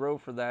 because he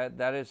wrote for that,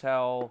 that is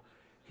how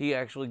he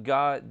actually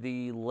got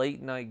the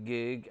late night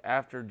gig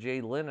after Jay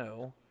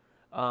Leno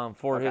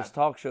for his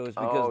talk shows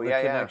because of the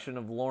connection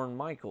of Lorne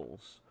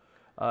Michaels.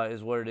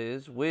 is what it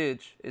is,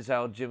 which is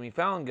how Jimmy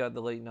Fallon got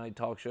the late night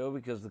talk show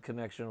because the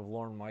connection of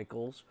Lorne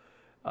Michaels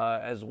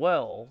as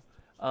well.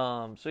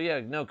 So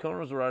yeah, no, Conan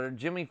was a writer.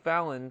 Jimmy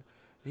Fallon,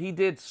 he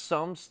did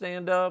some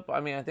stand up. I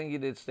mean, I think he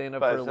did stand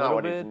up But for a it's not little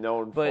what he's bit.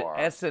 known but for.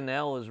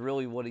 SNL is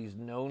really what he's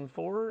known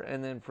for,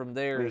 and then from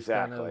there, it's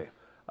kind Exactly.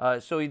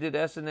 of. So he did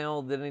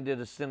SNL, then he did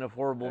a stint of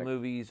horrible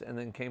movies, and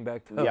then came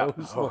back to Yep.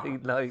 host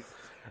late night.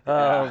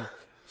 Yeah.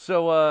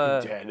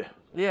 So Dead.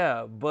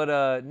 yeah,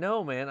 but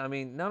no, man. I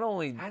mean,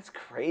 That's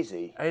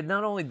crazy.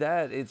 not only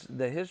that, it's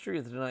the history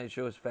of the Tonight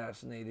Show is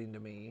fascinating to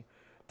me.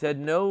 To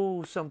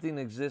know something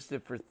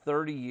existed for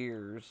 30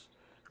 years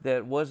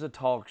that was a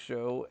talk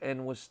show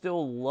and was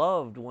still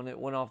loved when it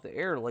went off the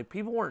air. Like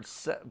people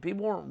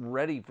weren't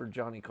ready for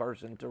Johnny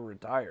Carson to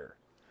retire.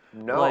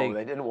 No, Like-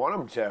 they didn't want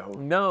him to.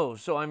 No,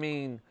 so I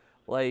mean,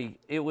 like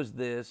it was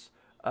this.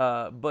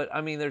 But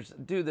I mean,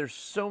 there's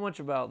so much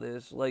about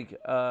this. Like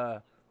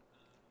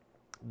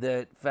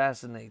that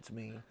fascinates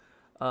me.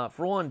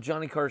 For one,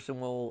 Johnny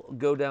Carson will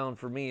go down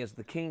for me as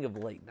the king of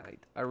late night.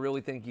 I really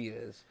think he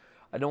is.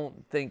 I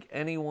don't think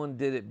anyone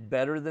did it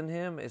better than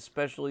him,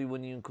 especially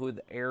when you include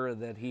the era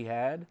that he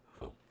had,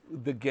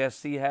 the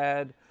guests he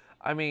had.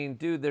 I mean,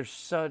 dude, there's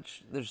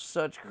such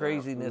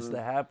craziness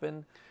that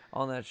happened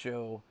on that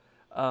show.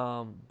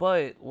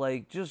 But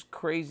like just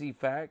crazy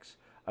facts.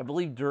 I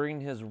believe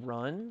during his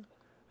run,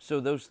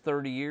 so those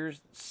 30 years,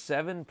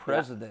 7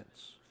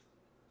 presidents.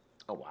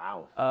 Oh,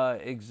 wow.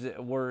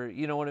 Were,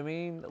 you know what I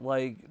mean?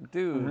 Like,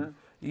 dude,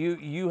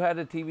 you had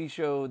a TV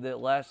show that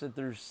lasted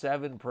through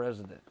 7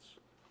 presidents.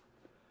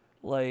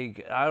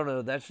 Like, I don't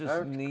know, that's just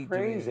That's neat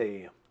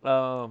crazy.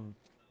 to me.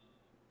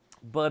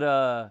 But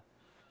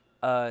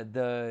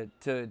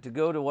to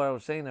go to what I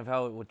was saying of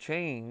how it would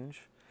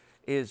change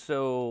is,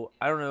 so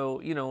I don't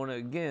know, you know, and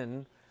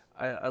again,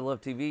 I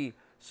love TV.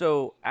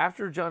 So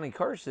after Johnny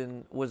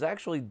Carson was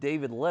actually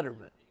David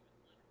Letterman.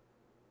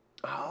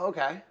 Oh,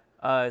 okay.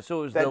 So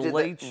it was That the did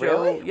Late that-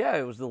 Show. really? Yeah,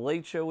 it was the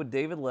Late Show with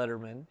David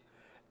Letterman.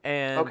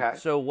 And Okay.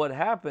 so what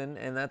happened,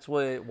 and that's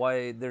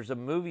why there's a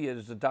movie,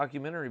 there's a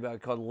documentary about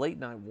it called Late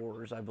Night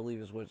Wars, I believe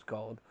is what it's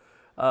called.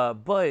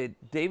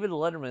 But David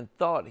Letterman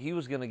thought he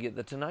was going to get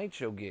the Tonight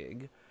Show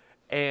gig,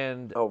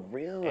 and Oh,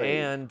 really?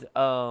 and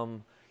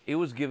it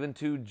was given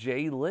to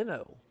Jay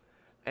Leno.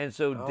 And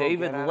so Oh,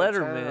 David get out of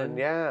town. Letterman,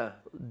 Yeah.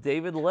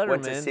 David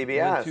Letterman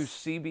CBS. went to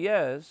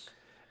CBS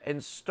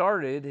and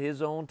started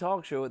his own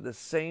talk show at the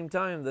same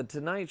time the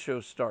Tonight Show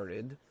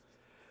started.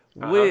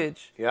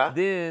 Which Yeah.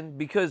 then,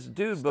 because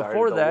dude, Started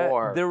before the that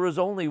war. there was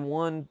only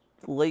one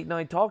late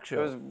night talk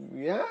show. It was,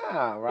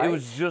 yeah, right. It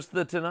was just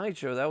the Tonight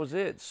Show. That was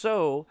it.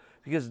 So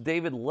because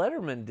David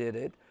Letterman did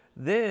it,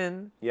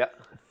 then yeah.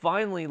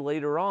 finally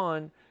later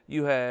on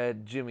you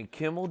had Jimmy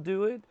Kimmel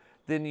do it.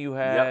 Then you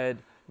had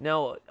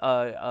now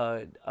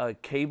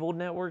cable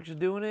networks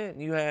doing it,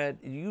 and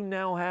you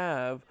now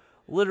have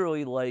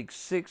literally like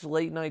 6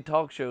 late night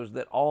talk shows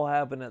that all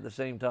happen at the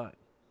same time.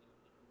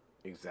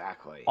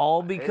 Exactly.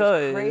 All It's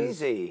because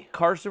crazy.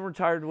 Carson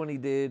retired when he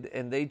did,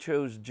 and they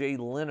chose Jay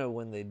Leno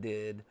when they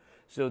did.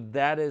 So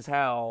that is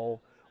how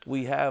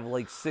we have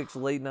like 6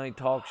 late night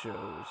talk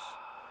shows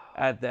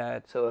at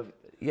that. So if,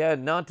 Yeah,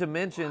 not to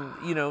mention,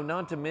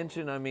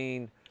 I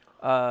mean,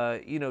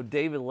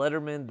 David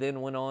Letterman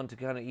then went on to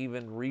kind of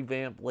even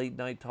revamp late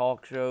night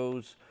talk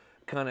shows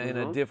kind of in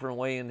a different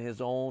way in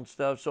his own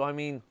stuff. So, I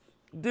mean,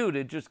 dude,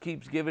 it just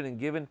keeps giving and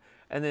giving.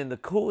 And then the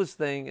coolest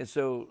thing is,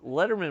 so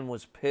Letterman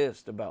was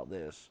pissed about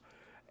this.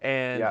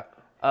 And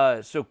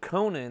so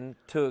Conan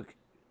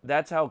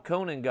that's how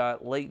Conan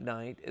got late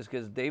night, is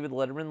because David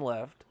Letterman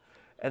left.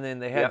 And then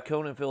they had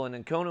Conan fill in.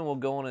 And Conan will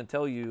go on and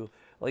tell you,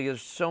 like,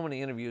 there's so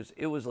many interviews.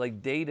 It was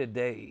like day to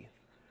day.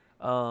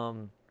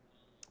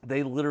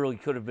 They literally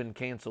could have been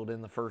canceled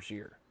in the first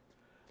year.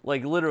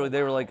 Like, literally,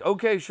 they were like,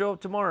 okay, show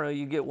up tomorrow.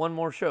 You get one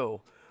more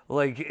show.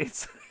 Like,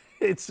 it's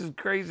as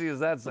crazy as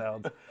that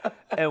sounds.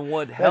 And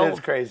what helped. is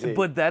crazy.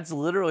 But that's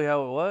literally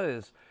how it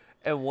was.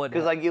 And what.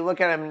 because like you look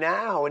at him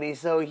now and he's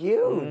so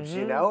huge,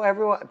 you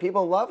know,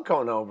 people love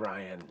Conan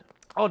O'Brien.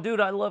 Oh, dude,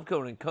 I love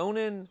Conan.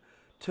 Conan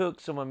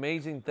took some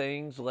amazing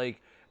things,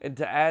 like, and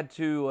to add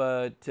to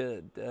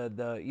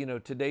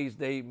the today's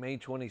date, May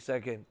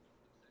 22nd.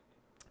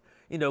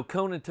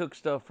 Conan took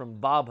stuff from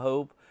Bob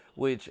Hope,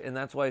 and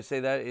that's why I say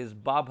that is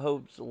Bob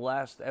Hope's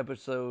last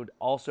episode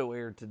also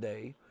aired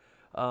today,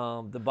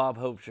 the Bob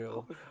Hope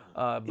show.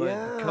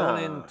 But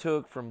Conan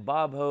took from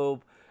Bob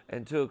Hope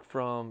and took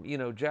from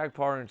Jack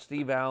Paar and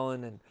Steve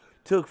Allen and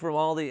took from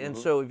all the, and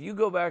so if you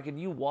go back and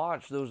you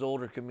watch those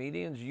older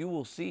comedians, you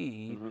will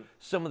see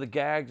some of the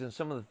gags and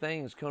some of the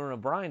things Conan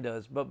O'Brien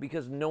does, but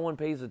because no one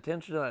pays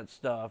attention to that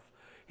stuff,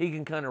 he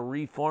can kind of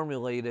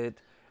reformulate it,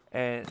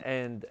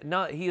 and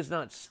he is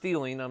not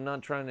stealing. I'm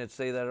not trying to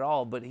say that at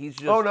all, but he's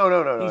just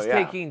no, he's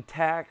taking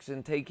tacks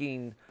and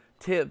taking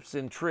tips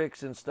and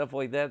tricks and stuff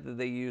like that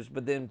they use,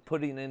 but then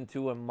putting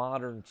into a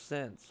modern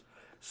sense.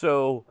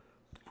 So,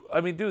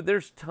 I mean, dude,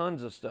 there's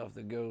tons of stuff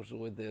that goes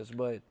with this,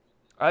 but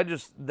I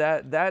just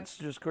that's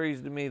just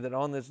crazy to me that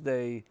on this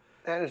day.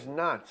 That is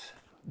nuts.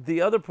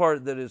 The other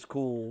part that is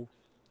cool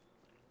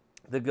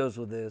that goes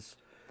with this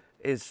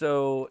is,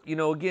 so,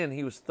 again,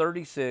 he was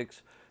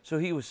 36, so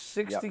he was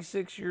Yep.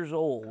 66 years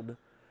old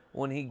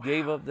when he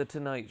gave up the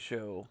Tonight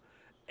Show.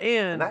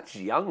 And And that's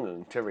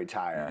young to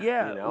retire.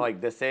 yeah,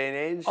 Like this day and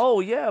age. oh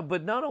yeah,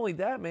 but not only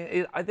that,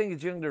 man. I think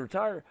it's young to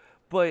retire,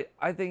 but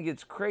I think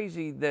it's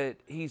crazy that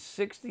he's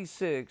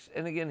 66,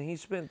 and again, he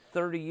spent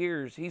 30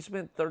 years. He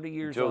spent 30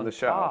 years Doing on the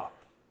show. top.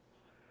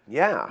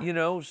 Yeah.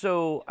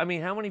 So I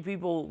mean, how many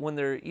people when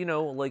they're,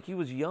 like he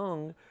was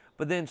young,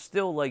 but then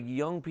still like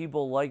young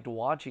people liked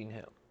watching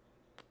him.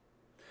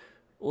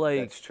 Like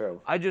That's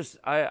true. I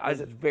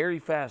was very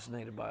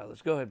fascinated by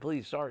this. Go ahead,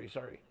 please. Sorry.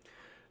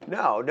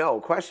 No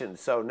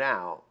questions. So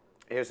now,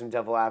 here's some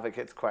devil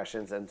advocates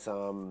questions and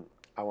some.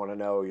 I want to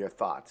know your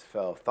thoughts.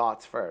 Phil,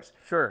 thoughts first.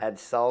 Sure. Ed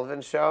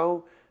Sullivan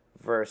Show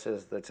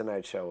versus the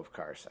Tonight Show with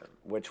Carson.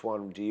 Which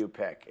one do you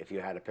pick if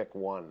you had to pick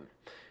one,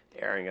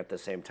 airing at the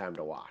same time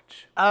to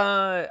watch?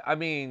 I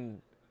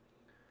mean,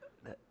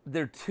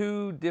 they're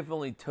two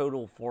differently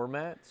total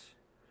formats.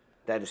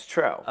 That is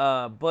true.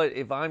 But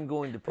if I'm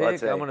going to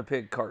Let's pick, I'm see. going to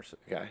pick Carson.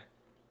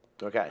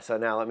 Okay. So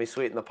now let me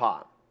sweeten the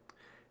pot.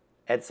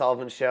 Ed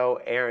Sullivan Show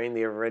airing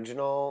the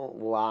original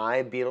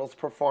live Beatles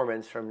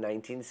performance from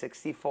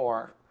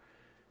 1964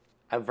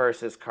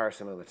 versus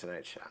Carson on the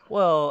Tonight Show.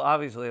 Well,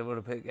 obviously, I'm going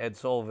to pick Ed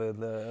Sullivan,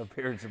 the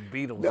appearance of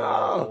Beatles at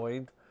that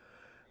point.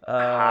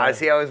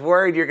 See, I was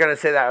worried you're going to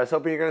say that. I was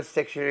hoping you're going to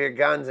stick to your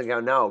guns and go,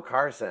 no,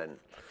 Carson.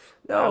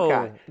 No,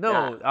 Okay. no,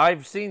 Yeah.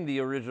 I've seen the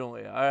original.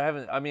 I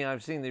haven't. I mean,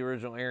 I've seen the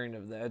original airing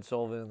of the Ed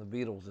Sullivan and the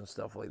Beatles and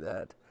stuff like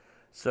that.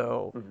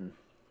 So,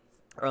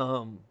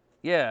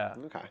 yeah.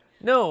 Okay.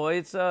 No,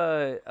 it's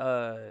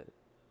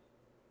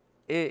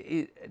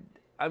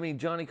I mean,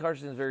 Johnny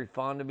Carson is very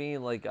fond of me,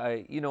 and like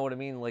you know what I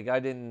mean. Like I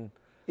didn't.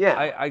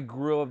 Yeah. I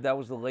grew up. That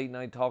was the late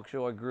night talk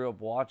show I grew up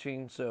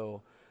watching,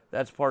 so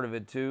that's part of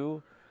it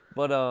too.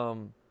 But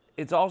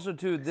it's also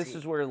too. This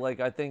is where like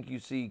I think you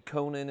see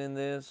Conan in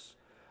this.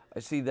 I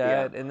see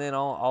that, Yeah. and then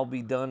I'll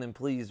be done and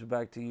pleased.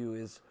 Back to you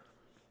is.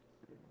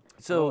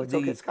 So It's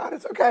okay, Scott.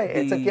 It's okay.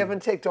 It's a give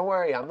and take. Don't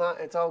worry. I'm not.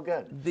 It's all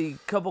good. the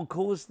couple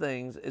coolest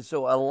things is,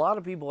 so a lot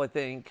of people I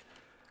think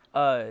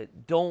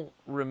don't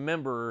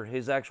remember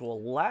his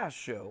actual last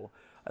show.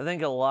 I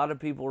think a lot of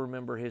people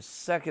remember his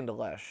second to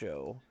last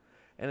show,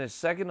 and his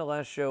second to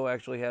last show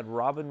actually had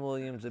Robin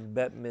Williams and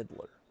Bette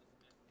Midler.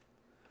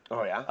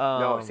 Oh yeah.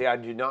 No. See, I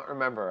do not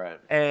remember it.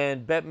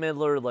 And Bette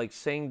Midler like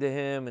sang to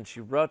him, and she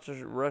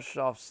rushed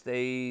off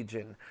stage,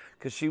 and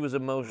because she was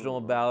emotional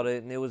about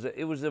it, and it was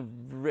a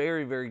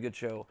very, very good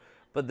show.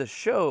 But the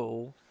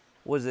show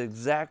was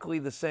exactly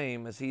the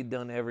same as he'd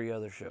done every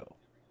other show.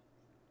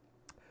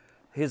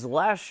 His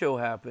last show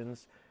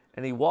happens,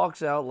 and he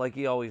walks out like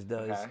he always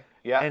does. Okay.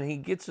 Yeah. And he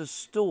gets a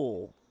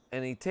stool,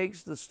 and he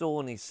takes the stool,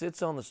 and he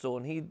sits on the stool,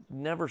 and he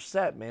never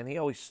sat, man. He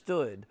always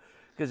stood.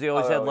 Because he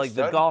always Oh, had always like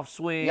the stood? golf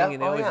swing, Yeah. and he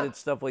Oh, always yeah. did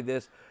stuff like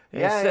this.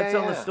 And Yeah, he sits yeah,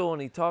 on the yeah. stool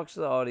and he talks to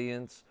the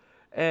audience,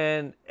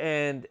 and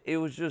it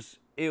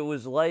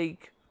was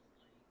like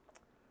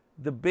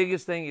the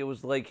biggest thing. It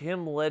was like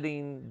him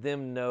letting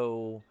them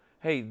know,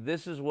 hey,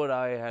 this is what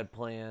I had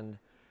planned,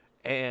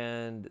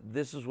 and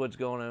this is what's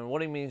going on. And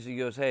what he means, he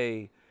goes,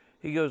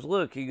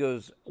 look,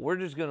 we're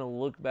just gonna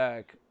look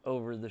back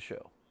over the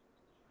show.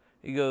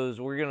 He goes,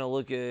 we're gonna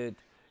look at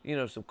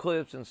some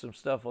clips and some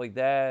stuff like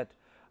that.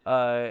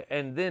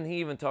 And then he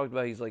even talked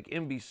about, he's like,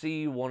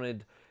 NBC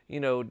wanted,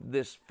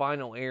 this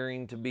final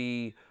airing to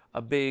be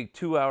a big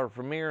 2-hour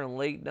premiere and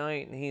late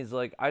night. And he's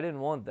like, I didn't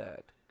want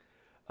that.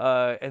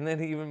 And then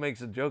he even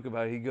makes a joke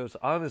about it. He goes,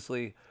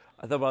 honestly,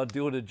 I thought about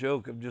doing a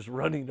joke of just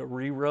running a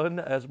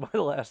rerun as my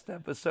last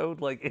episode,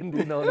 like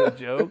ending on a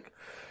joke.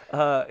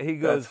 He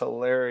goes, That's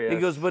hilarious. He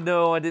goes, but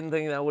no, I didn't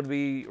think that would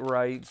be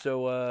right.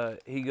 So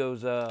he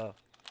goes, so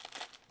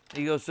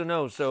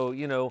no, so,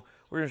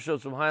 we're going to show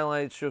some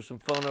highlights, show some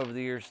fun over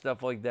the years,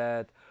 stuff like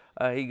that.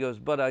 He goes,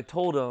 but I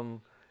told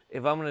him,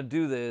 if I'm going to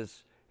do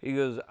this, he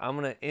goes, I'm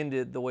going to end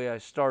it the way I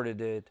started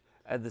it,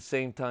 at the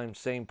same time,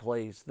 same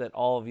place that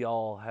all of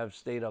y'all have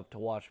stayed up to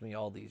watch me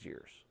all these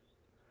years.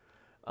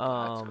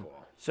 That's cool.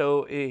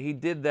 So he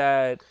did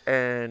that,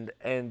 and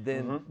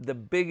then the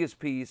biggest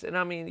piece, and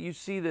I mean, you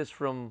see this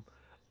from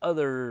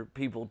other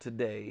people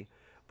today,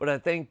 but I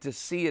think to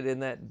see it in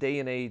that day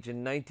and age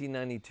in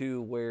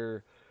 1992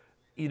 where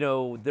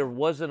there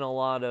wasn't a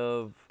lot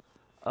of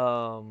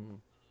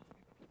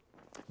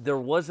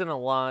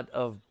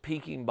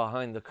peeking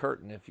behind the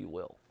curtain, if you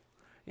will.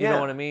 You know Yeah,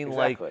 what I mean?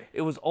 exactly. Like,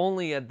 it was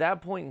only at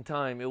that point in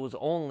time, it was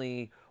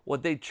only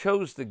what they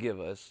chose to give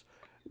us,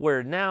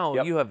 where now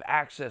Yep. you have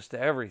access to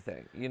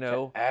everything,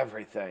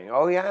 Everything.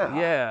 Oh yeah.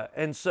 Yeah,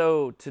 and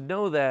so to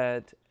know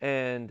that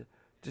and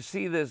to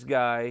see this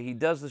guy, he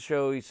does the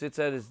show, he sits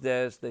at his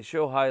desk, they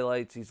show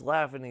highlights, he's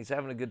laughing, he's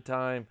having a good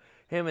time,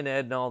 him and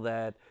Ed and all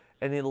that.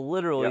 And he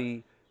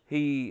literally,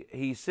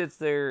 he sits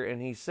there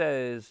and he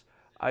says,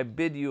 I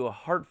bid you a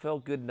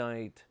heartfelt good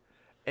night.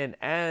 And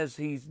as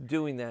he's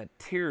doing that,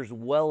 tears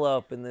well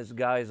up in this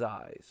guy's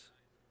eyes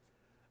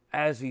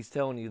as he's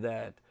telling you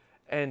that,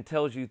 and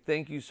tells you,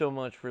 thank you so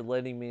much for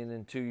letting me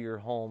into your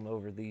home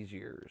over these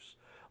years.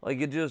 Like,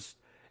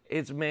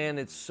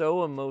 it's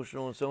so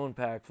emotional and so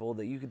impactful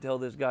that you can tell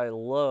this guy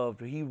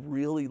he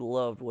really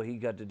loved what he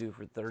got to do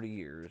for 30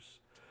 years.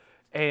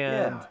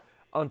 And Yeah.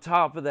 on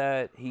top of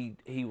that,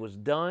 he was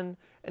done.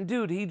 And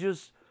dude, he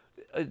just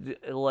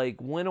like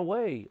went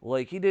away.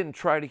 Like he didn't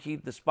try to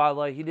keep the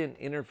spotlight. He didn't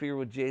interfere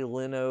with Jay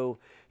Leno.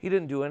 He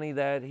didn't do any of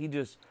that. He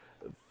just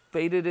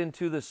faded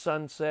into the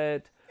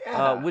sunset,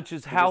 Yeah. which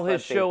is He how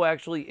just his let show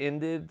actually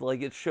ended.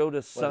 Like it showed a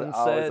Was it sunset.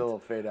 always a little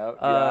fade out?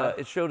 Yeah.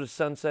 It showed a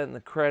sunset in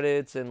the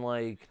credits, and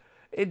like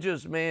it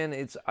just, man,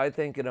 it's, I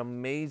think, an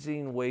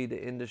amazing way to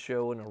end a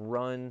show and a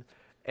run.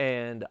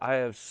 And I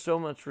have so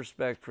much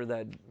respect for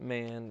that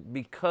man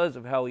because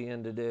of how he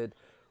ended it,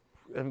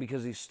 and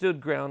because he stood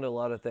ground to a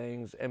lot of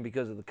things, and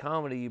because of the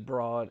comedy he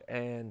brought.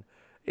 And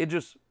it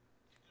just,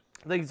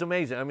 I think it's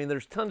amazing. I mean,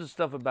 there's tons of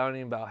stuff about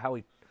him, about how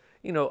he,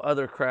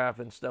 other craft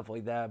and stuff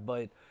like that.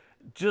 But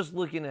just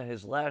looking at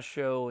his last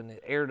show, and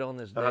it aired on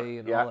this day,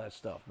 and yeah. all that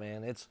stuff,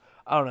 man,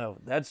 I don't know.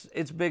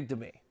 It's big to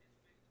me.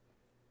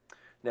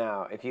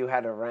 Now, if you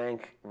had to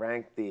rank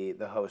the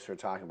hosts we're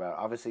talking about,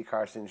 obviously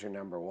Carson's your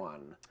number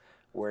one.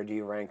 Where do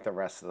you rank the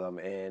rest of them?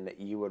 And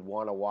you would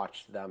want to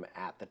watch them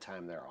at the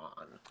time they're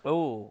on.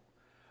 Oh,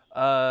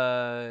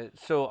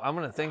 so I'm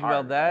gonna think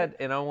about that, right?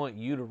 and I want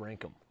you to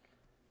rank them.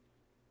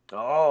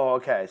 Oh,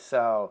 okay.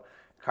 So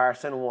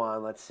Carson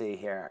one. Let's see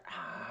here.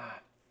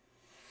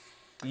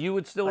 You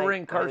would still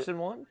rank Carson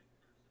one?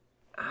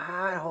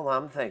 Hold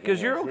on, I'm thinking.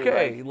 Because you're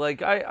okay.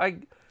 Like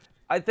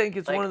I think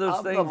it's one of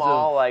those things. Them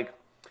all, like,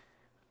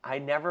 I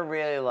never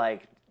really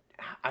like.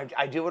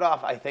 I do it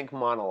off, I think,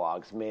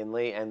 monologues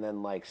mainly, and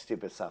then like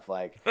stupid stuff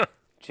like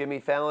Jimmy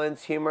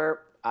Fallon's humor.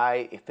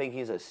 I think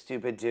he's a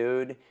stupid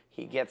dude.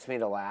 He gets me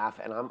to laugh,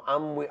 and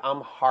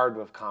I'm hard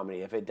with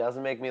comedy. If it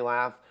doesn't make me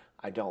laugh,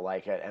 I don't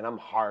like it, and I'm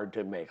hard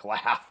to make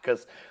laugh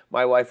because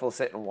my wife will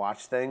sit and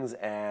watch things,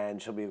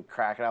 and she'll be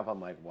cracking up. I'm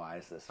like, why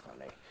is this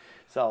funny?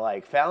 So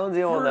like Fallon's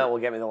the only one that will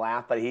get me to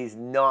laugh, but he's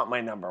not my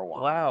number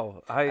one.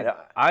 Wow, I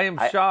am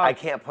shocked. I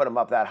can't put him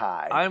up that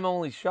high. I'm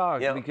only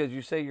shocked because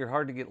you say you're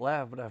hard to get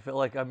laugh, but I feel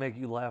like I make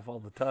you laugh all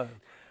the time.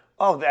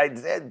 Oh,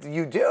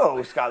 you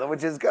do, Scott,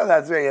 which is good.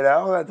 That's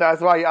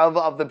that's why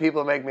of the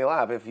people that make me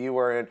laugh. If you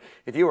were a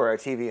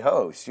TV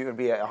host, you would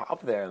be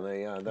up there in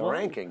the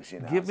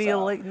rankings. Give me a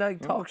late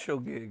night talk show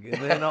gig,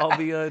 and then I'll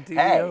be a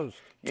TV host.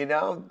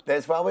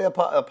 There's probably a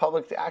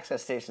public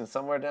access station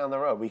somewhere down the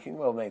road.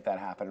 We'll make that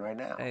happen right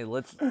now. Hey,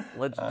 let's do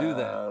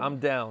that. I'm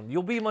down.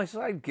 You'll be my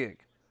sidekick.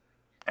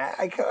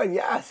 I could,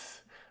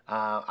 yes.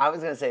 I was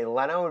gonna say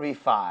Leno would be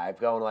 5,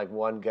 going like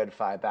 1 good,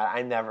 5 bad.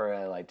 I never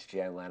really liked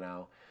Jay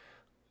Leno.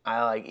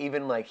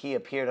 He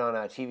appeared on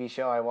a TV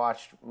show I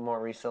watched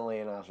more recently,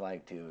 and I was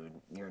like, dude,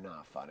 you're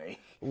not funny.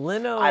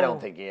 Leno, I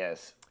don't think he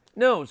is.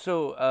 No,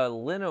 so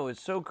Leno is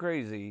so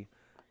crazy.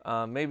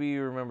 Maybe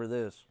you remember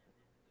this.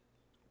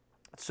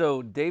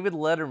 So David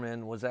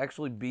Letterman was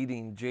actually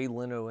beating Jay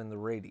Leno in the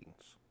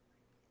ratings.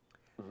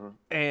 Mm-hmm.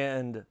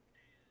 And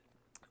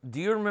do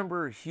you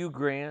remember Hugh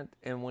Grant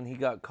and when he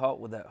got caught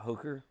with that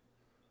hooker?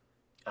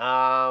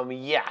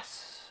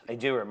 Yes. I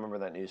do remember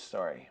that news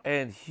story.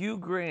 And Hugh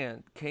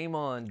Grant came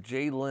on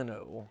Jay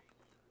Leno,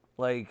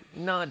 like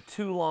not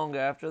too long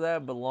after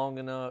that, but long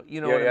enough.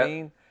 You know what I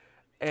mean?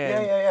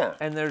 And, yeah.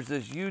 And there's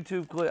this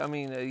YouTube clip. I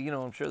mean,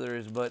 I'm sure there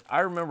is, but I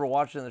remember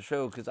watching the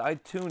show because I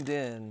tuned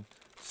in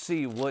to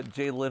see what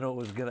Jay Leno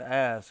was going to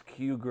ask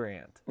Hugh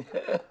Grant.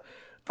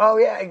 Oh,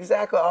 yeah,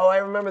 exactly. Oh, I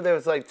remember there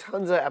was like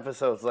tons of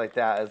episodes like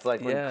that. It's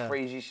like when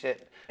crazy stuff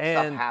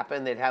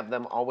happened, they'd have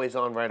them always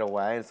on right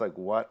away. It's like,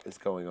 what is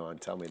going on?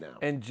 Tell me now.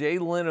 And Jay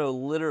Leno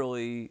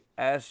literally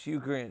asked Hugh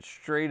Grant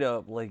straight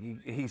up, like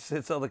he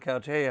sits on the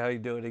couch, hey, how you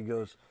doing? He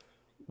goes,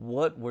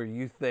 what were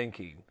you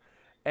thinking?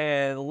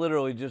 And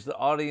literally just the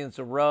audience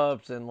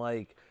erupts, and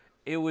like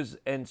it was,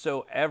 and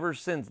so ever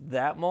since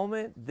that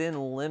moment,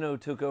 then Leno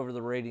took over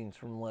the ratings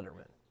from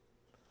Letterman.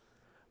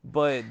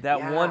 But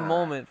that one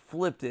moment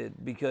flipped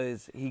it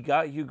because he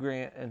got Hugh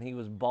Grant and he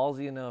was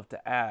ballsy enough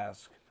to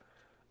ask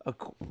a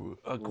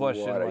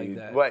question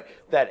that.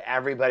 That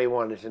everybody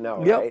wanted to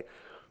know, right?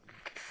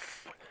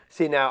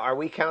 See, now, are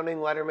we counting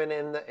Letterman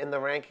in the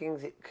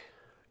rankings?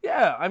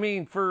 Yeah, I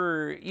mean,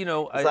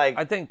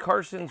 I think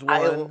Carson's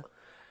one.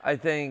 I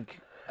think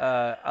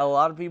a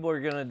lot of people are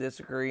going to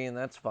disagree, and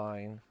that's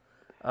fine.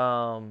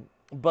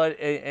 But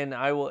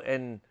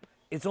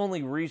it's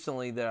only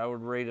recently that I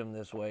would rate him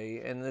this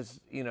way, and this,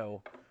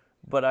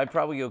 but I'd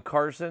probably go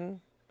Carson.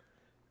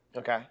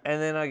 Okay.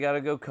 And then I got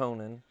to go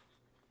Conan.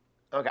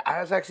 Okay,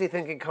 I was actually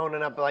thinking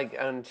Conan up like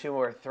on 2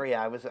 or 3.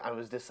 I was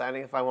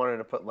deciding if I wanted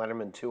to put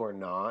Letterman 2 or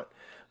not.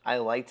 I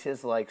liked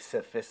his like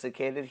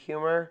sophisticated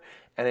humor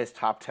and his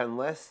top 10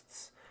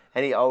 lists,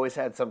 and he always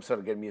had some sort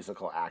of good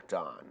musical act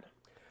on.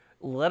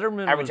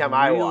 Letterman every was time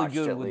really I watched,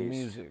 good at with least.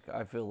 music.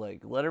 I feel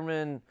like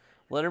Letterman.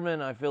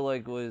 I feel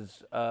like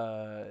was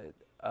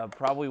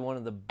probably one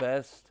of the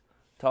best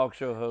talk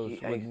show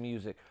hosts with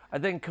music. I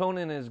think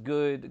Conan is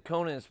good.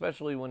 Conan,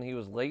 especially when he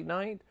was late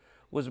night,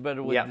 was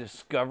better with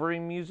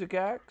discovering music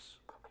acts.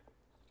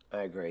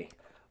 I agree.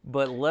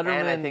 But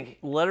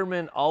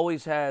Letterman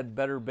always had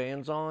better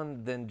bands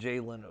on than Jay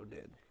Leno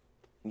did.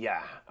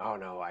 Yeah. Oh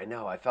no, I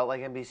know. I felt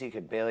like NBC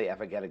could barely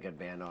ever get a good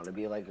band on. It'd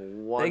be like They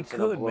once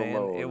in a could, blue man.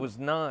 moon. It was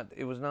not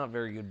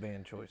very good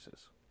band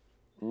choices.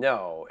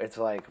 No, it's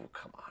like,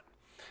 come on.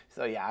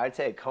 So yeah, I'd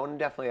say Conan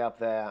definitely up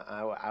there.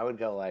 I would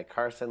go like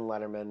Carson,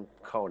 Letterman,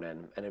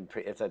 Conan, and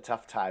it's a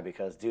tough tie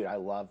because, dude, I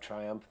love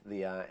Triumph,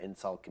 the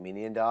insult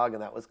comedian dog,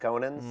 and that was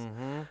Conan's,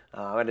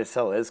 and it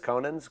still is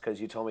Conan's because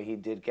you told me he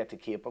did get to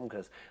keep him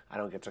because I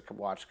don't get to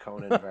watch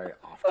Conan very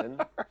often.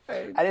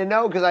 I didn't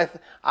know because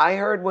I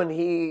heard when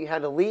he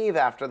had to leave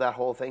after that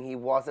whole thing, he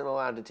wasn't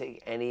allowed to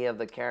take any of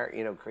the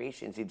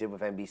creations he did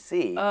with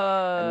NBC,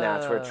 and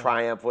that's where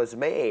Triumph was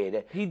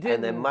made. He and they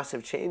didn't- must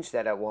have changed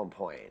that at one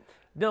point.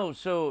 No,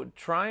 so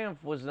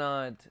Triumph was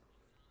not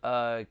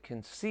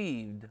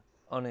conceived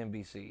on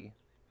NBC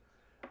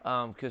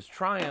because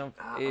Triumph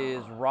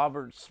is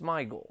Robert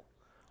Smigel.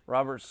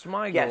 Robert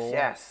Smigel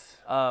Yes.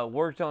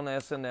 worked on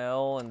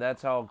SNL, and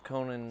that's how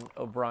Conan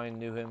O'Brien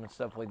knew him and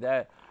stuff like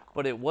that.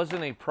 But it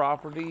wasn't a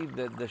property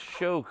that the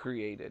show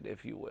created,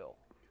 if you will.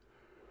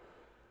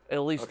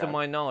 At least to Okay.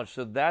 my knowledge.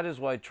 So that is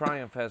why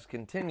Triumph has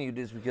continued,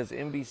 is because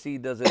NBC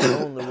doesn't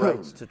own the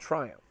rights to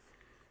Triumph.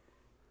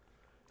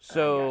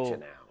 So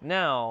gotcha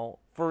now,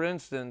 for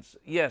instance,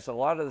 yes, a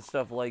lot of the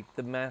stuff like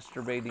the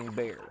masturbating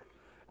bear,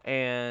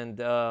 and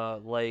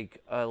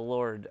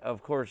Lord,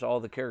 of course, all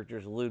the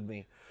characters elude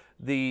me.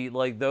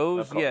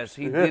 Those, yes,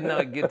 he did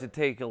not get to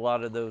take a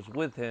lot of those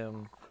with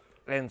him,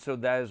 and so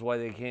that is why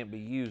they can't be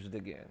used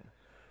again.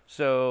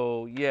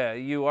 So yeah,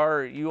 you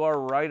are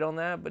right on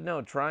that, but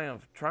no,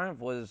 Triumph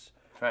was,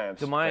 Triumph's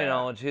to my fair.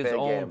 knowledge, his Big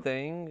own game.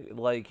 thing.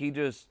 Like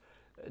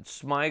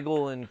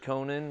Smigel and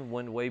Conan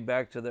went way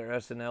back to their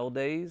SNL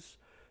days,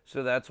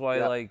 so that's why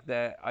Yep.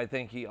 that I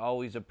think he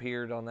always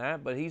appeared on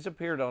that. But he's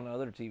appeared on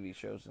other TV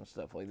shows and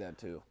stuff like that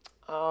too.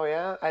 Oh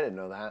yeah, I didn't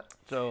know that.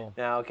 So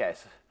Now, okay,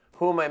 so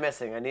who am I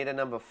missing? I need a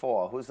number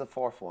 4. Who's the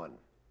fourth one?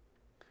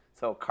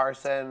 So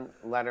Carson,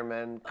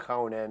 Letterman,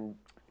 Conan,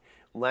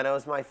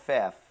 Leno's my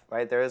fifth.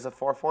 Right, there is a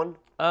fourth one.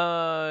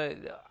 I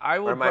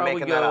would am I probably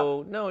making that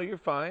go. No, you're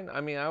fine. I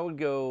mean, I would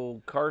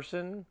go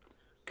Carson,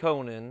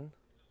 Conan.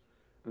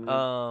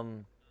 Mm-hmm.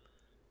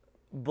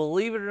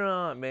 Believe it or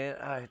not,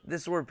 man,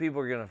 this is where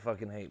people are gonna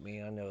fucking hate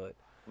me. I know it.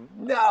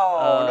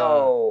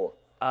 No.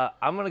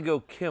 I'm gonna go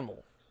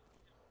Kimmel,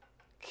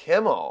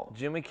 Kimmel.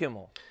 Jimmy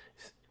Kimmel.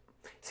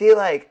 See,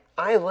 like,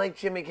 I like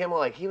Jimmy Kimmel.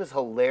 Like, he was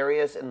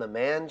hilarious in The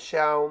Man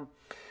Show.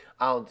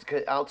 I'll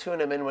tune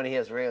him in when he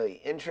has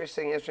really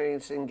interesting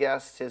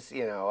guests. His,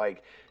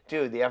 like,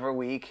 dude, the other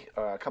week,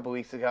 or a couple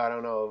weeks ago, I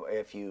don't know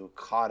if you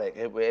caught it.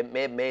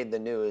 It made the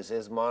news.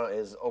 His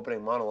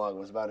opening monologue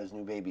was about his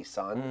new baby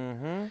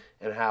son,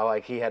 and how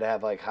like he had to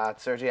have like heart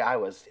surgery. I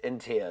was in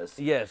tears.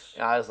 Yes.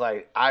 I was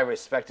like, I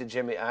respected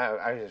Jimmy.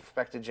 I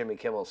respected Jimmy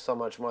Kimmel so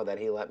much more that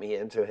he let me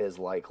into his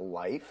like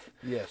life.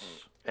 Yes.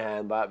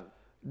 And but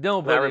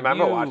No, but I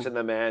remember if you, watching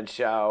The Man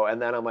Show,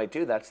 and then I'm like,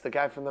 dude, that's the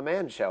guy from The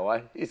Man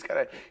Show.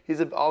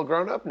 He's all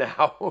grown up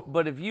now.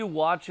 But if you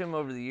watch him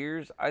over the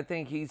years, I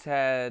think he's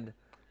had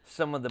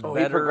some of the He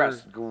better.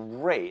 progressed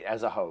great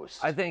as a host.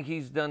 I think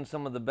he's done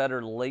some of the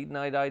better late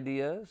night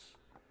ideas.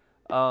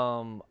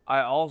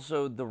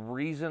 The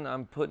reason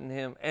I'm putting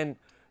him, and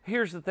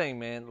here's the thing,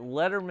 man,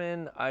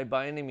 Letterman,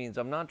 by any means,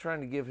 I'm not trying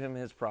to give him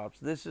his props.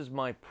 This is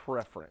my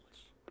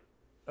preference.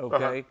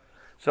 Okay?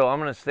 So I'm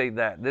going to state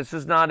that. This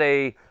is not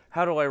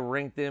how do I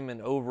rank them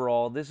in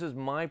overall. This is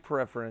my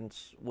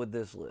preference with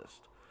this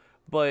list.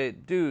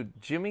 But,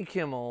 dude, Jimmy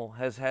Kimmel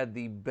has had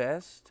the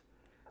best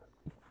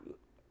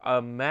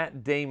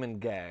Matt Damon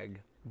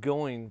gag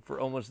going for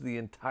almost the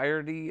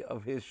entirety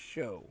of his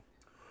show.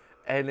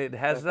 And it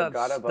has not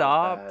forgot about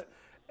stopped. that.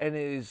 And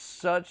it is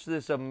such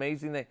this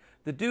amazing thing.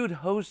 The dude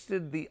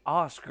hosted the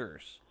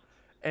Oscars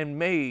and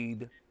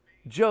made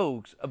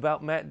jokes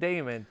about Matt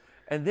Damon.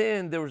 And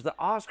then there was the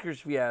Oscars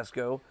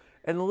fiasco,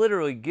 and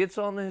literally gets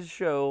on his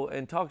show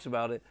and talks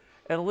about it.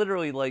 And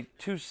literally, like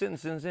 2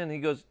 sentences in, he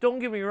goes, "Don't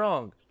get me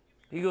wrong."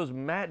 He goes,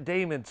 "Matt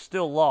Damon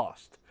still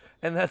lost."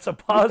 And that's a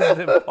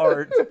positive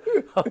part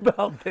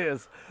about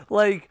this.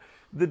 Like,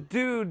 the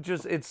dude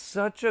it's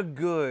such a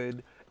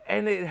good,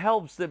 and it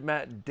helps that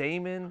Matt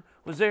Damon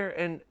was there.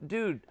 And,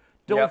 dude,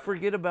 don't Yep.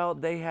 forget about,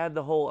 they had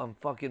the whole "I'm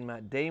fucking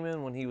Matt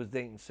Damon" when he was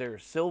dating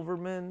Sarah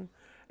Silverman.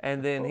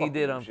 And then he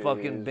did "I'm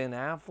fucking jeez. Ben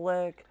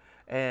Affleck."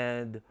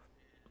 And,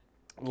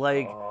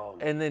 like,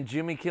 and then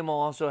Jimmy Kimmel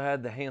also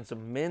had the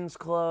Handsome Men's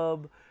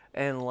Club.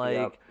 And, like,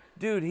 Yep.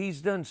 dude, he's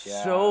done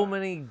so Yeah.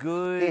 many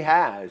good He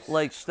has.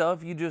 like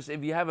stuff.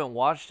 If you haven't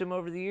watched him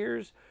over the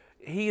years,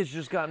 he has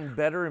just gotten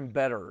better and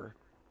better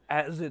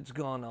as it's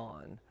gone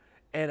on.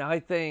 And I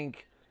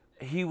think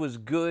he was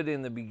good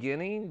in the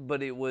beginning,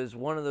 but it was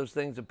one of those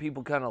things that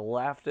people kind of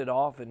laughed it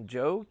off and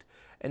joked.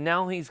 And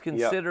now he's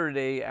considered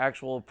a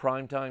actual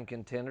primetime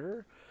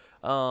contender.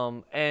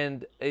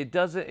 And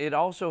it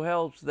also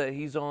helps that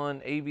he's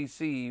on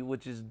ABC,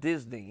 which is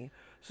Disney.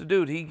 So,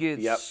 dude, he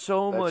gets Yep,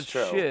 so that's much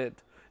true.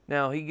 shit.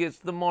 Now, he gets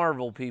the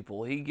Marvel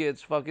people. He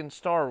gets fucking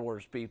Star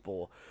Wars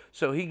people.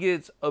 So he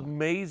gets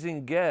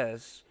amazing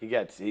guests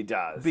He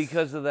does.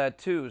 because of that,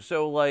 too.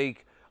 So,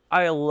 like,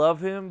 I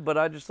love him, but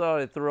I just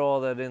thought I'd throw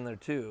all that in there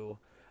too.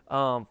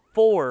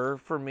 4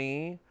 for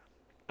me,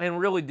 and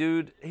really,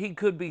 dude, he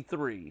could be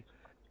 3.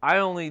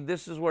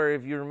 This is where,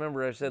 if you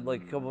remember, I said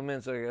like a couple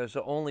minutes ago,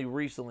 so only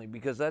recently,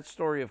 because that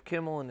story of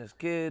Kimmel and his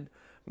kid,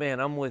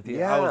 man, I'm with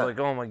you. I was Yeah. like,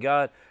 oh my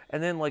God.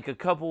 And then like a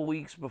couple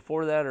weeks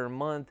before that, or a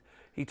month,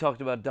 he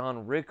talked about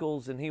Don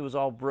Rickles, and he was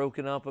all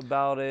broken up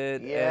about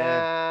it. And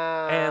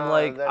Yeah.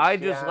 like, I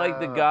That's just like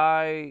the yeah.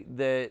 guy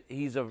that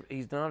he's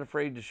not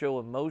afraid to show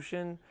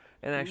emotion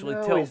and actually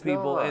No, tell he's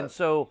people. And not.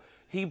 so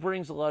he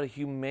brings a lot of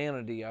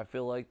humanity, I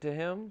feel like, to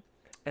him,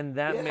 and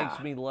that makes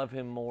Yeah. me love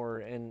him more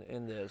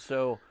in this.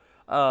 So,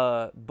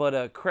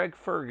 Craig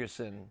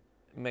Ferguson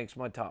makes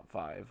my top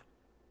 5.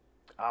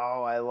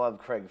 Oh, I love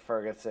Craig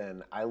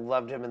Ferguson. I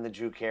loved him in the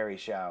Drew Carey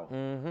Show.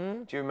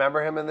 Mm-hmm. Do you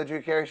remember him in the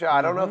Drew Carey Show?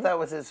 I don't know if that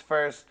was his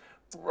first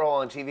role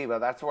on TV, but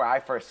that's where I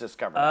first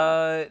discovered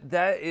him.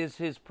 That is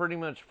his pretty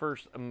much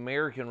first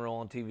American role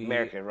on TV,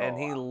 American and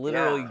he role,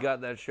 literally yeah.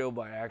 got that show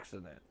by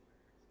accident.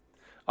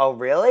 Oh,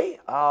 really?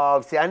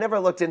 Oh, see, I never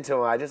looked into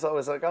him. I just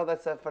always like, oh,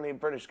 that's that funny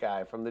British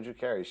guy from the Drew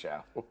Carey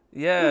Show.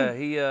 Yeah,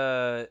 he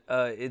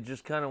it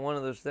just kind of one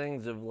of those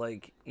things of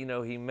like,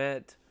 he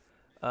met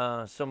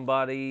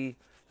somebody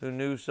who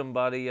knew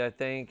somebody, I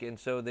think, and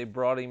so they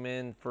brought him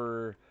in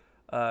for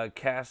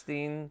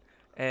casting,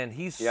 and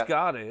he's Yep.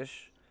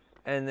 Scottish,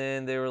 and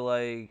then they were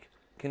like,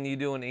 "Can you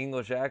do an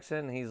English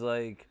accent?" And he's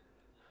like,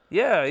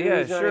 "Yeah, Dude, yeah,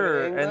 he's not even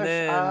sure."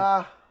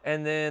 English?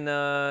 And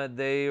then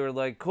they were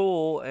like,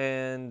 "Cool,"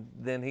 and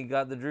then he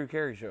got the Drew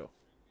Carey Show.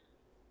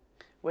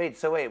 Wait,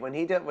 when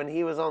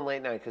he was on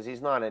late night, because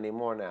he's not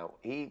anymore now.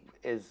 He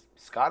is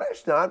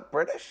Scottish, not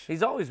British.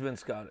 He's always been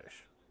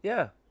Scottish.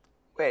 Yeah.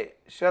 Wait,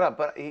 shut up.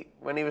 But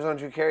when he was on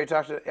Drew Carey,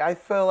 I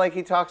feel like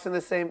he talks in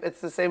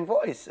it's the same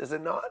voice, is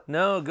it not?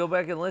 No, go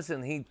back and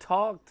listen. He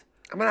talked.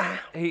 I'm gonna.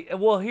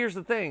 Well, here's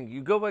the thing.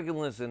 You go back and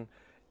listen.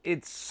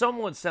 It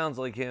somewhat sounds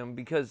like him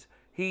because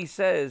he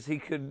says he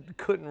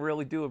couldn't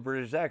really do a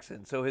British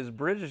accent. So his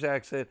British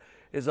accent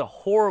is a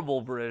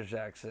horrible British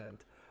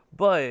accent.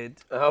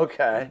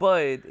 Okay.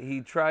 But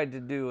he tried to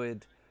do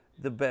it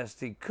the best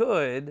he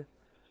could.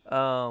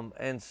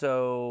 And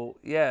so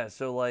yeah,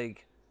 so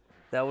like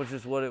that was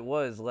just what it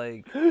was.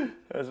 Like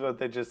That's what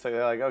they just say.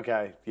 They're like,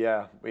 okay,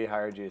 yeah, we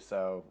hired you,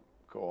 so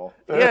cool.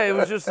 yeah, it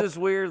was just this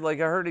weird, like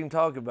I heard him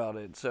talk about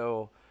it.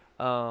 So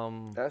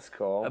That's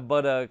cool.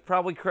 but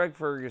probably Craig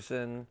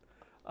Ferguson,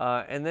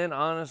 and then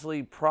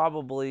honestly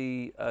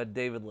probably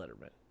David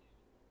Letterman.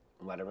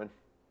 Letterman.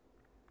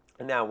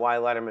 Now, why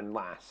Letterman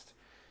last?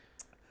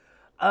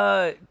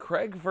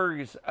 Craig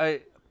Ferguson.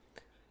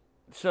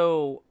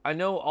 So I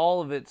know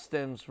all of it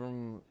stems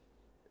from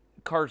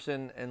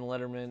Carson and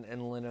Letterman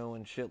and Leno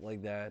and shit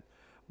like that,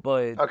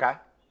 but Okay.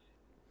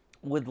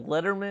 with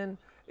Letterman,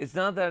 it's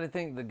not that I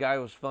think the guy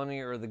was funny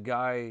or the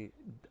guy.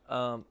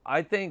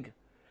 I think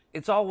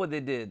it's all what they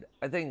did.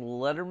 I think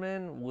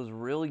Letterman was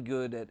really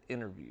good at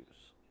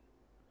interviews.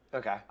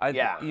 Okay.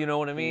 Yeah, you know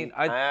what I mean.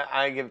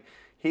 I give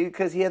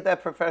because he had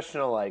that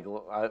professional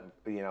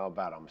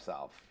about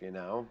himself.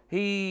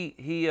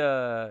 He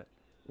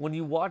when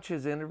you watch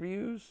his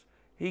interviews,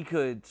 he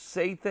could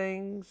say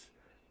things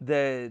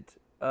that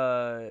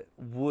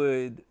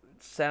would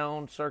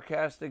sound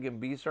sarcastic and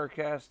be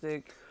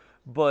sarcastic,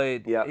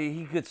 but Yep.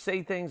 he could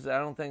say things that I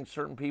don't think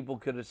certain people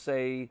could have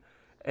say,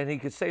 and he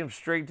could say them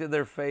straight to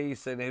their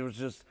face, and it was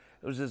just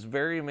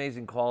very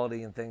amazing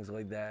quality and things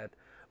like that.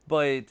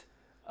 But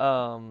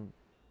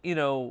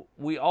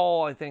we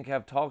all I think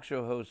have talk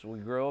show hosts we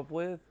grew up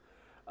with.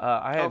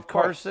 I had Of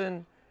course.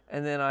 Carson,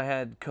 and then I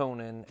had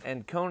Conan,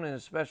 and Conan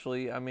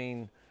especially. I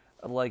mean,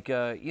 like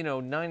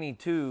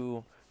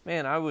 92.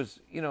 Man, I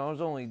was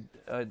only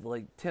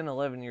like 10,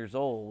 11 years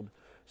old.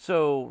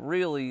 So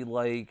really,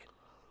 like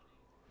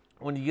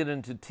when you get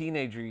into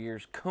teenager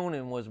years,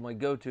 Conan was my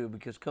go-to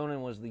because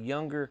Conan was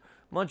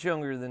much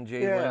younger than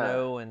Jay Yeah.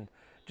 Leno, and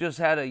just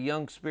had a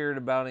young spirit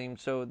about him.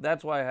 So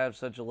that's why I have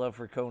such a love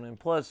for Conan.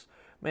 Plus,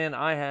 man,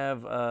 I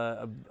have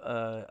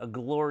a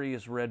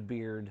glorious red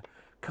beard.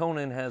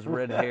 Conan has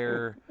red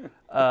hair.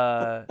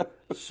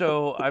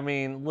 So, I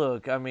mean,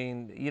 look,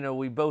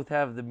 we both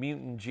have the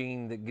mutant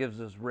gene that gives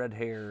us red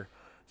hair.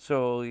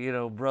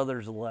 So,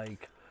 brothers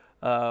alike.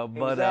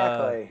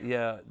 Exactly.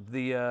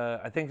 Yeah,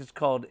 I think it's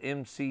called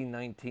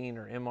MC19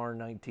 or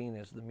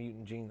MR19 is the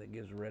mutant gene that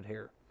gives red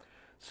hair.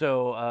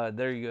 So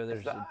there you go.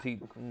 There's a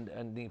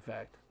neat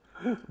fact.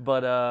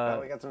 But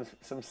We got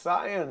some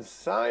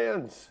science.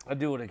 I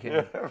do what I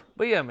can.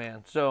 But yeah,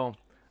 man. So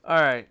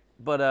all right,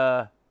 but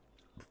I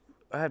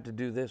have to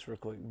do this real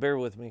quick. Bear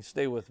with me.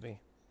 Stay with me.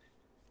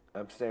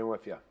 I'm staying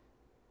with you.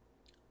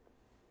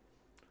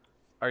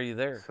 Are you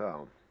there?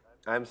 So,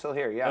 I'm still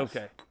here. Yes.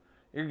 Okay,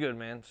 you're good,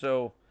 man.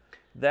 So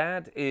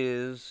that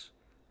is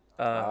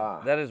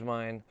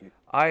mine.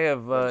 I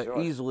have That's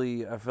yours.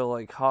 easily, I feel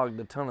like, hogged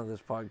a ton of this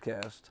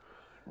podcast.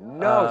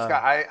 No,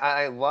 Scott,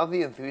 I love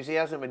the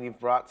enthusiasm, and you've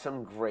brought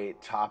some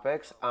great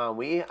topics.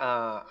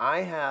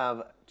 I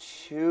have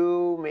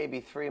 2,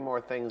 maybe 3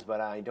 more things, but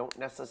I don't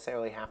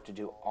necessarily have to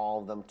do all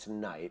of them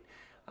tonight.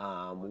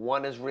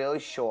 One is really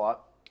short,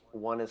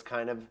 One is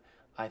kind of,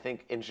 I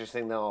think,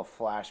 interesting. Then I'll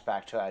flash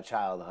back to our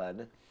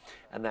childhood,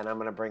 and then I'm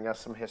going to bring us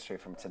some history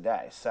from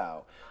today.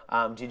 So,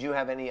 did you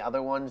have any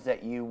other ones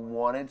that you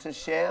wanted to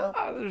share?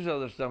 There's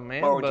other stuff,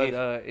 man. Or But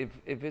do you-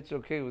 if it's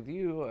okay with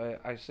you,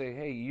 I say,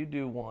 hey, you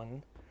do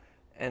one,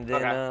 and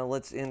then Okay.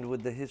 let's end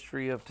with the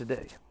history of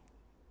today.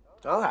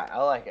 Okay,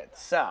 I like it.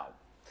 So,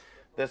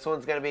 this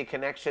one's going to be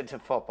connected to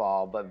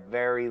football, but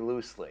very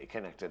loosely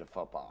connected to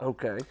football.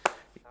 Okay.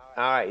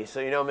 All right, so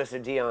you know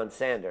Mr. Deion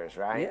Sanders,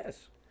 right?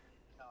 Yes.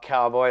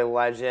 Cowboy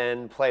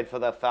legend, played for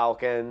the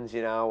Falcons,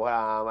 and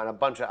a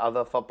bunch of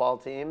other football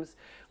teams.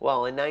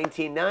 Well, in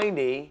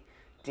 1990,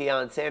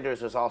 Deion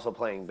Sanders was also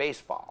playing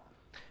baseball.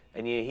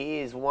 And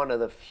he's one of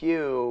the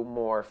few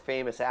more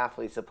famous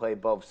athletes to play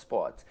both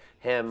sports.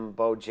 Him,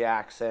 Bo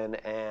Jackson,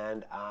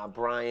 and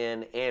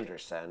Brian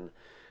Anderson.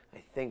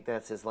 I think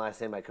that's his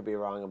last name. I could be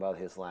wrong about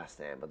his last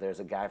name, but there's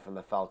a guy from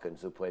the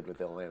Falcons who played with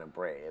the Atlanta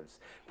Braves.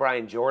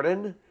 Brian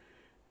Jordan?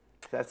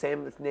 Does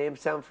that name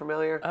sound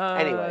familiar?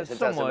 Anyways, it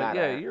doesn't somewhat.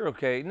 matter. Yeah, you're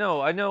okay.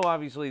 No, I know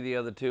obviously the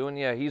other two, and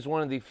yeah, he's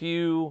one of the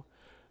few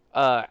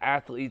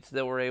athletes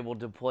that were able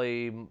to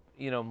play,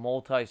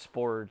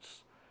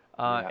 multi-sports,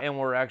 and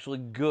were actually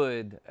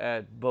good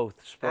at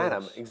both sports.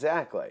 Adam,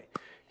 exactly.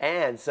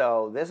 And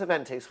so this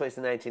event takes place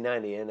in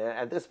 1990, and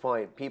at this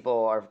point,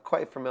 people are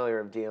quite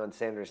familiar with Deion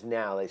Sanders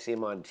now. They see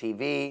him on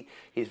TV.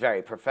 He's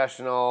very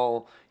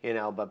professional,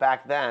 but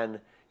back then,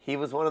 he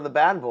was one of the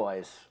bad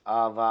boys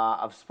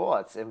of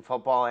sports in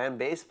football and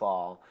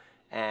baseball.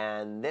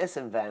 And this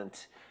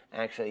event,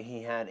 actually,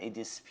 he had a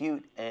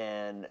dispute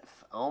and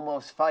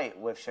almost fight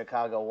with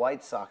Chicago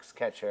White Sox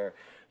catcher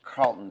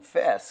Carlton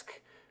Fisk,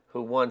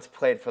 who once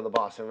played for the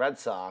Boston Red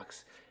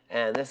Sox.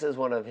 And this is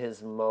one of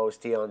his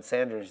Deion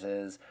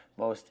Sanders'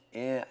 most,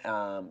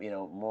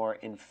 more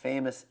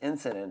infamous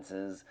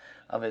incidences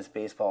of his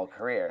baseball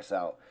career.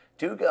 So,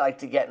 dude like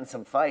to get in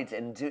some fights,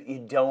 and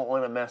you don't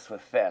want to mess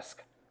with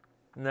Fisk.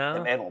 No.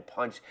 The man will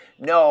punch.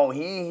 No,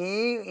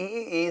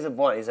 he's a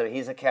boy.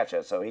 He's a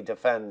catcher, so he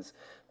defends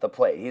the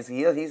plate. He's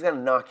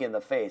gonna knock you in the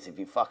face if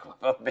you fuck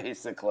with him,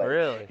 basically.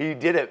 Really? He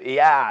did it.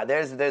 Yeah.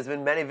 There's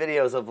been many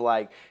videos of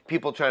like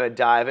people trying to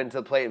dive into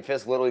the plate and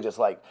Fisk literally just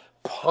like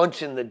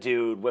punching the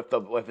dude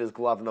with his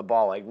glove and the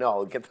ball. Like,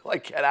 no, get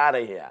out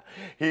of here.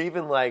 He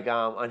even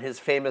on his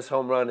famous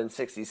home run in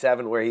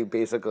 '67 where he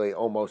basically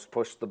almost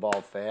pushed the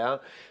ball fair.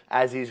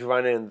 As he's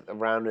running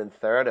around in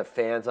third, a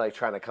fan's like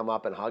trying to come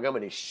up and hug him,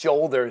 and he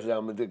shoulders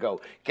him to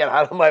go, get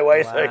out of my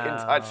way so I can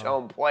touch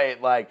home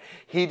plate. Like,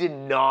 he did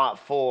not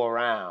fool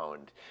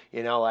around.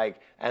 And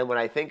when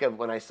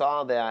I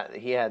saw that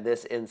he had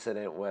this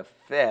incident with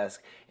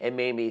Fisk, it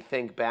made me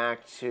think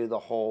back to the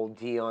whole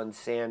Deion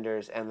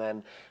Sanders, and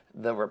then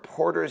the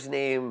reporter's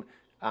name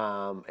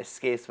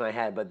escapes my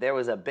head, but there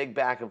was a big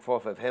back and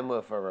forth of him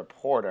with a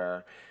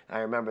reporter. I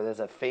remember there's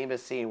a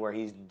famous scene where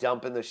he's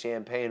dumping the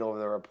champagne over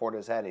the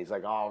reporter's head. He's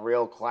like, oh,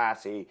 real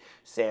classy,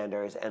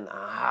 Sanders. And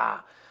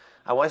I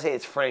want to say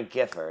it's Frank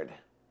Gifford.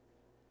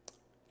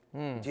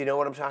 Do you know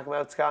what I'm talking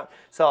about, Scott?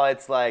 So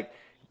it's like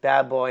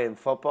bad boy in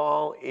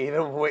football,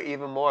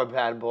 even more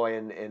bad boy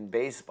in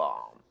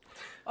baseball.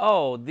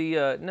 Oh,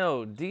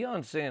 no,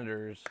 Deion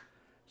Sanders.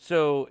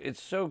 So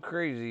it's so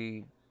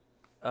crazy.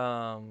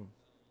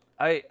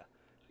 I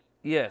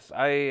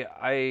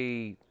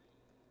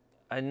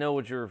know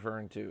what you're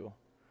referring to.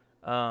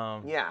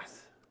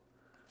 Yes.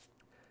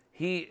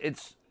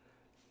 It's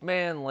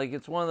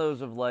one of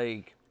those of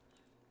like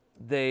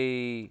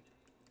these days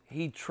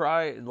he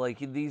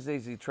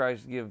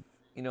tries to give,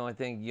 I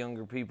think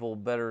younger people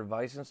better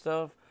advice and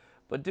stuff.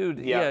 But dude,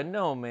 yeah,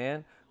 no,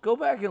 man. Go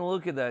back and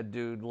look at that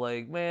dude.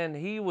 Like, man,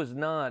 he was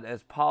not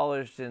as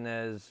polished and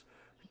as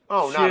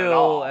not at chill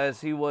all.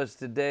 as he was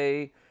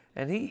today.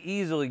 And he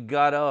easily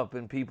got up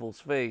in people's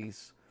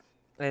face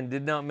and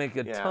did not make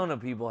a ton of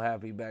people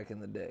happy back in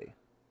the day.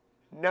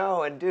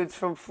 No, and dude's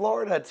from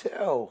Florida,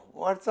 too.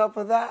 What's up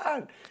with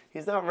that?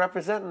 He's not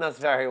representing us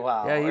very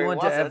well. Yeah, he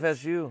went to wasn't.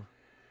 FSU.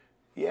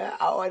 Yeah,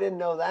 I didn't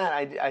know that.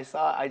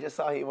 I just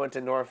saw he went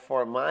to North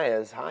Fort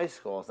Myers High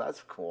School, so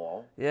that's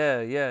cool.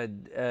 Yeah.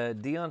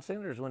 Deion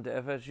Sanders went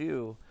to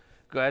FSU,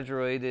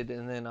 graduated,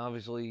 and then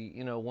obviously,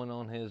 went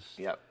on his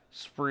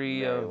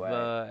spree of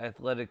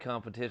athletic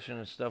competition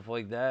and stuff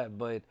like that.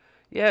 But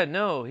yeah,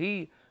 no,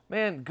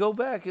 go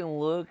back and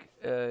look.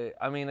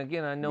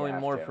 Again, I know him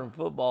more from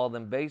football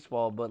than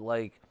baseball, but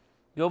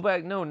go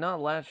back. No,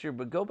 not last year,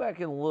 but go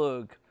back and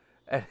look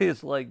at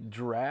his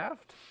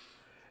draft,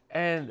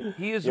 and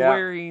he is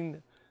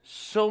wearing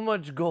so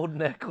much gold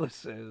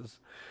necklaces.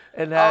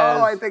 And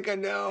has, I think I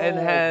know. And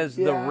has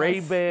the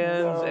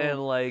Ray-Bans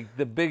and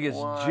the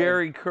biggest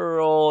Jerry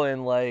curl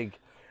and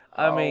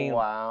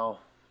wow.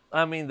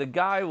 The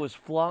guy was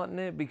flaunting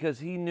it because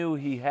he knew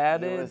he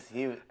had it.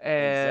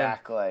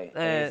 Exactly.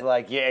 And he's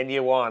like, yeah, and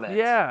you want it.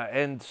 Yeah,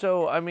 and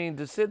so,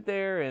 to sit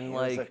there and he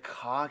was a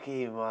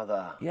cocky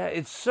mother. Yeah,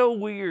 it's so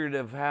weird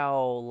of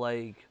how,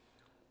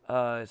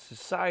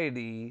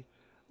 society,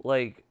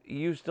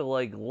 used to,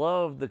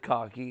 love the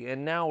cocky,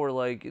 and now we're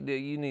like,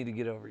 you need to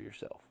get over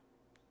yourself.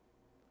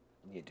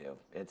 You do.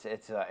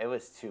 It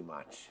was too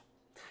much.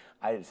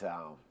 I just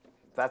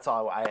that's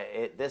all.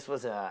 This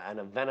was an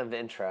event of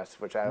interest,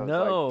 which I was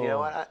No. like, you know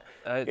what,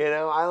 I-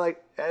 I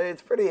like.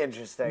 It's pretty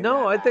interesting.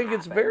 No, I that think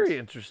it's happened. very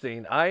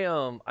interesting.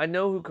 I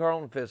know who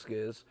Carlton Fisk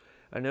is.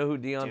 I know who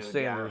Deion Dude,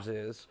 Sanders yeah.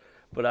 is,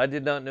 but I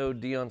did not know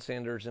Deion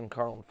Sanders and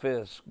Carlton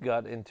Fisk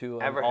got into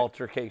an Ever.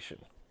 altercation.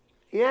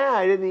 Yeah,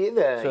 I didn't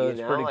either. So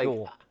it's pretty like,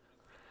 cool.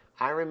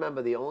 I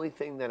remember the only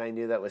thing that I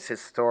knew that was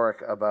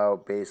historic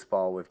about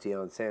baseball with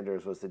Deion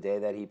Sanders was the day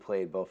that he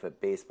played both a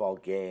baseball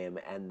game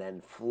and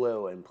then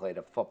flew and played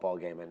a football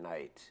game at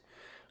night.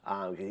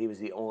 Because he was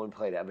the only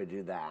player to ever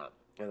do that.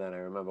 And then I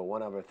remember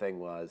one other thing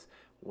was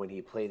when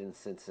he played in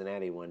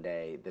Cincinnati one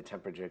day, the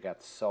temperature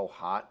got so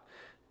hot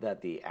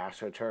that the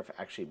AstroTurf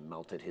actually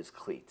melted his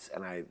cleats.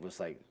 And I was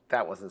like,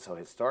 that wasn't so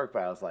historic, but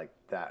I was like,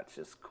 that's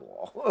just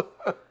cool.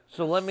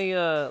 So let me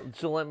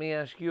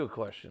ask you a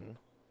question.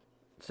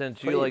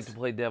 Since you like Please. to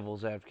play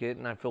devil's advocate,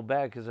 and I feel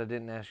bad because I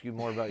didn't ask you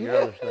more about your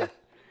other stuff.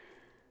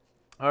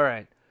 All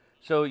right.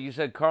 So you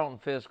said Carlton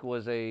Fisk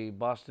was a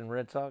Boston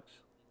Red Sox,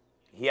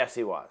 Yes,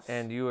 he was.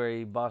 and you are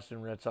a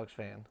Boston Red Sox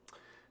fan.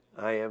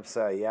 I am,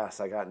 sir.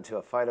 Yes, I got into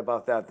a fight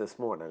about that this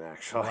morning,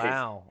 actually.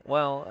 Wow.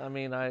 Well, I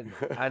mean, I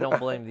don't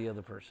blame the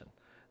other person.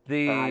 I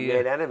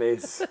made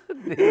enemies.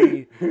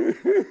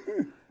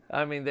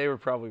 I mean, they were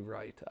probably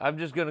right. I'm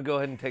just going to go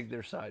ahead and take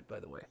their side, by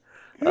the way.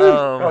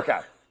 Okay,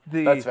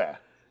 that's fair.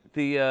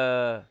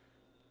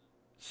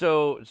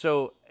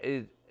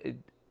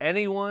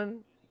 Anyone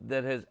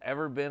that has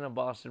ever been a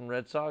Boston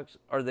Red Sox,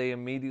 are they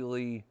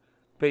immediately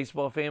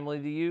baseball family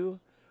to you,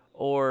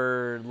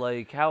 or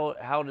like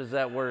how does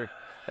that work?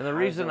 And the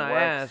reason it I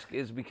work? ask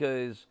is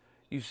because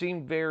you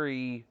seem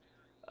very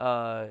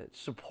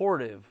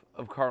supportive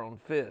of Carlton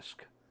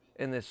Fisk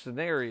in this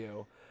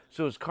scenario.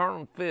 So is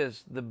Carlton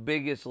Fisk the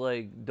biggest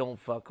like don't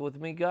fuck with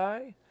me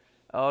guy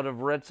out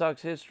of Red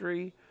Sox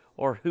history,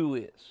 or who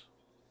is?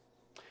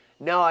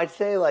 No, I'd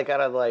say like out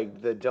of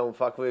like the don't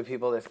fuck with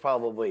people, there's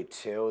probably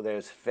two.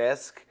 There's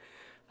Fisk,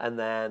 and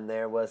then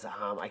there was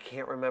I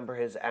can't remember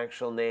his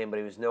actual name, but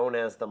he was known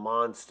as the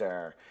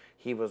Monster.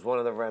 He was one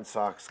of the Red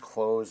Sox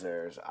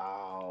closers.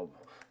 Oh,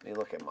 let me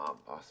look at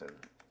Boston.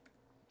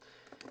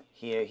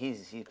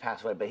 He's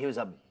passed away, but he was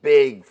a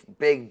big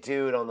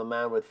dude on the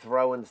mound, would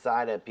throw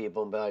inside at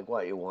people and be like,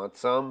 "What, you want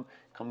some?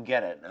 Come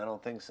get it." I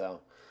don't think so.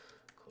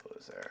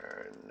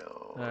 Closer, no.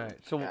 All right,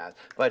 so- yeah.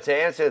 But to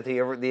answer the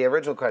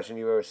original question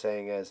you were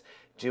saying is,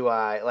 do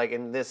I, like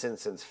in this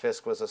instance,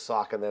 Fisk was a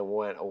Sox and then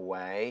went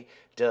away.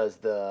 Does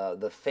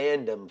the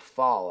fandom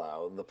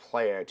follow the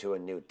player to a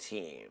new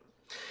team?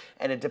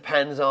 And it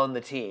depends on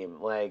the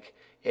team. Like,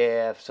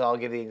 so I'll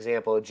give the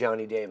example of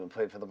Johnny Damon,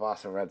 played for the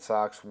Boston Red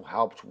Sox,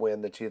 helped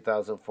win the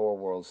 2004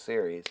 World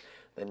Series.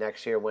 The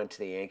next year went to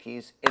the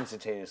Yankees,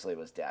 instantaneously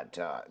was dead,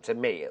 to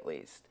me at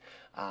least.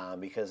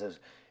 Because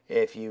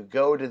if you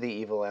go to the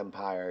evil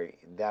empire,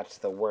 that's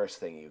the worst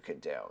thing you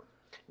could do.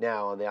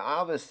 Now, on the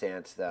other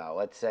stance, though,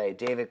 let's say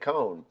David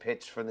Cone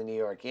pitched for the New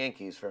York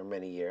Yankees for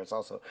many years,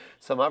 also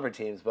some other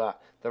teams,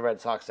 but the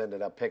Red Sox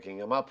ended up picking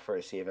him up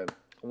first even.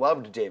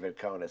 Loved David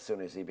Cone as soon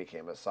as he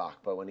became a Sox,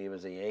 but when he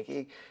was a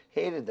Yankee,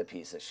 hated the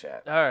piece of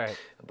shit. All right.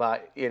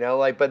 But,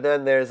 but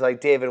then there's like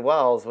David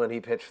Wells when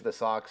he pitched for the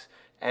Sox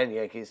and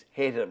Yankees,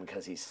 hated him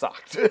because he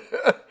sucked.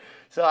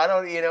 So I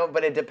don't,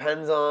 but it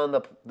depends on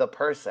the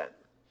person.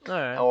 All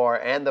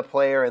right. And the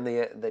player and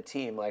the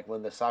team. Like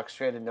when the Sox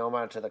traded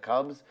Nomar to the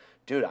Cubs,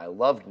 dude, I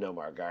loved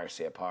Nomar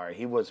Garciaparra.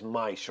 He was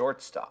my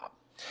shortstop.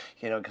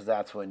 Because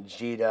that's when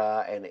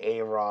Jeter and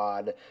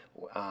A-Rod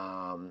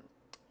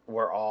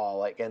were all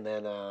like, and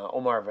then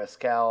Omar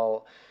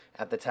Vizquel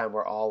at the time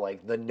were all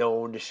like the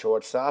known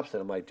shortstops,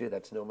 and I'm like, dude,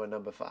 that's Nomar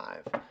number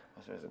 5.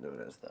 Also known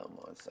as the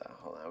Monster.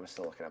 Hold on, I was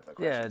still looking up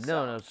the Yeah, question.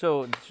 no.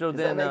 So Does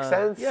then that make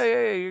sense?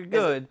 Yeah, you're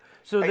good.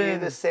 So Are then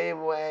you the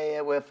same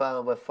way with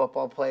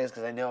football players?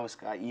 Because I know,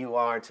 Scott, you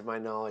are, to my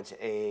knowledge,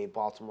 a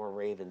Baltimore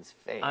Ravens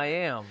fan. I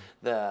am.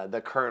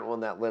 The current one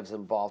that lives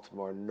in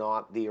Baltimore,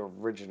 not the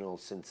original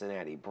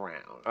Cincinnati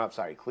Brown. Oh, I'm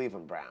sorry,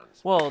 Cleveland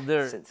Browns. Well,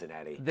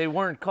 Cincinnati. They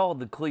weren't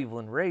called the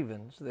Cleveland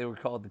Ravens. They were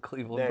called the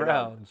Cleveland They're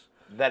not. Browns.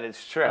 That is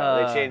true.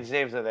 They changed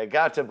names when they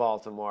got to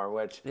Baltimore,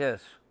 which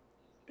Yes.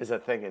 is a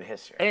thing in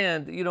history.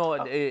 And you know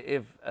what?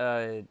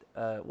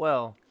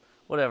 Well,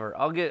 whatever.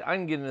 I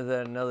can get into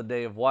that another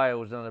day of why I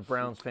was not a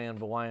Browns fan,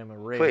 but why I'm a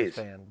Ravens Please.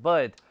 fan.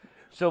 But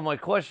so my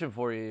question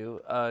for you,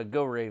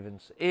 go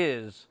Ravens,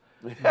 is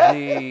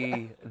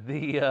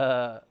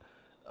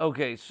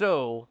okay.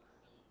 So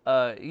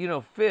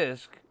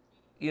Fisk,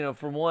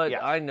 from what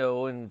Yes. I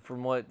know and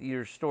from what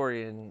your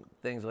story and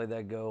things like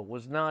that go,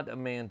 was not a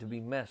man to be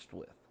messed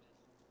with.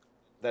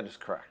 That is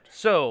correct.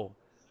 So,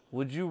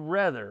 would you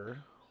rather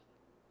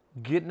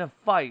get in a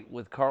fight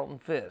with Carlton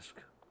Fisk,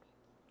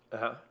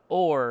 Uh-huh.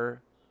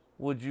 or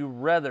would you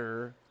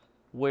rather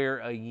wear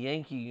a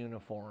Yankee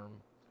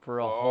uniform for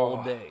a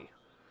whole day?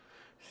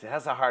 See,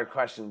 that's a hard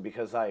question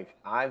because,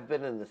 I've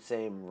been in the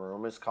same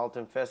room as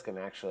Carlton Fisk and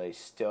actually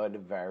stood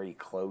very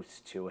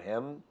close to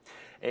him.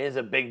 And he's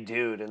a big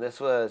dude, and this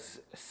was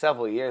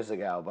several years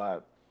ago,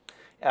 but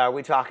are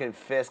we talking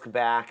Fisk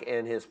back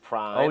in his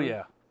prime? Oh,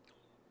 yeah.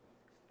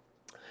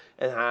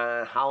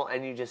 And how?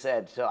 And you just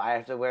said so. I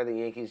have to wear the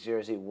Yankees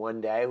jersey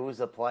one day. Who's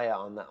the player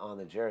on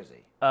the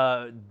jersey?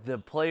 The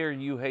player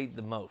you hate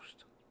the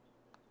most.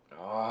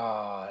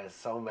 Oh, there's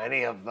so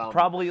many of them.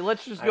 Probably.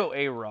 Let's just go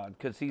A-Rod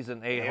because he's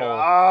an a-hole.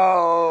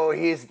 Oh,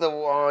 he's the.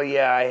 Oh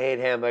yeah, I hate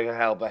him like a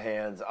help of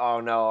hands. Oh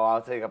no,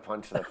 I'll take a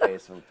punch to the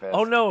face from Fisk.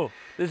 Oh no,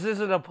 this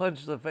isn't a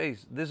punch to the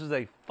face. This is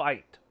a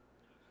fight.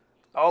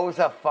 Oh, it's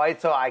a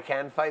fight, so I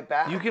can fight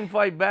back. You can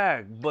fight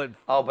back, but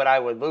Oh, but I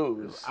would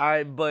lose.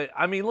 I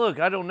mean, look,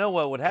 I don't know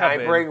what would happen.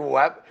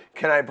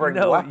 Can I bring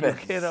No, weapons?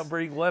 you cannot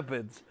bring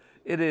weapons.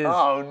 It is.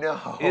 Oh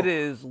no! It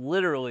is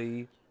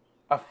literally.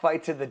 a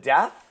fight to the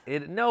death.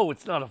 No,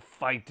 it's not a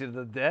fight to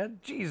the death.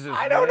 Jesus.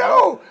 I don't man.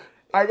 know.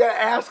 I gotta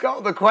ask all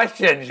the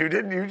questions. You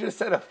didn't. You just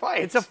said a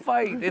fight. It's a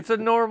fight. It's a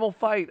normal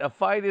fight. A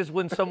fight is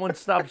when someone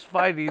stops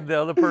fighting, the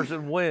other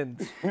person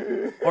wins,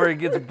 or it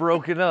gets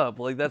broken up.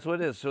 Like that's what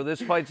it is. So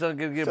this fight's not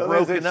gonna get So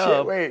there's a broken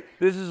up. wait,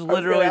 This is I was gonna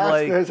literally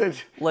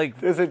ask, like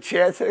there's a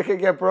chance it could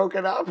get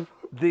broken up.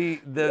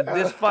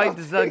 this fight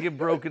does not get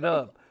broken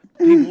up.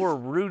 People are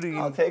rooting.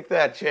 I'll take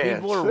that chance.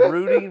 People are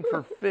rooting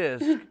for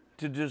Fisk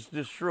to just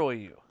destroy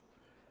you.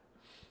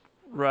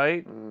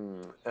 Right?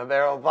 And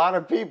there are a lot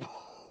of people.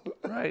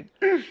 Right.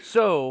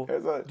 So,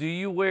 There's a- do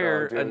you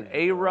wear Oh, an dude.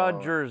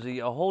 A-Rod jersey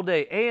a whole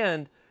day?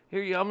 And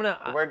here you, I'm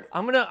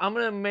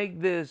gonna make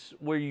this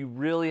where you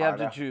really have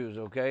to Harder. choose.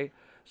 Okay.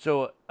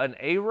 So an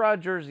A-Rod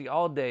jersey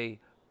all day,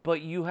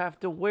 but you have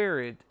to wear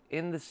it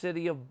in the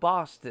city of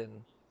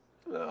Boston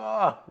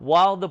Ugh.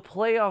 while the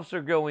playoffs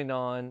are going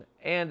on,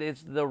 and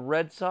it's the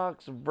Red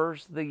Sox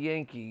versus the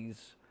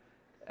Yankees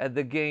at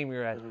the game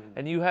you're at,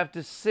 and you have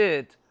to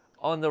sit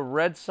on the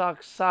Red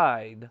Sox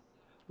side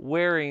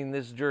wearing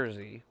this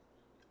jersey?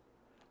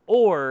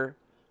 Or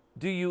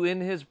do you, in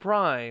his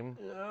prime,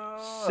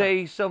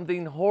 say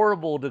something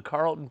horrible to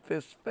Carlton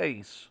Fisk's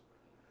face,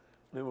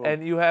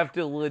 and you have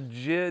to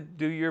legit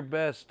do your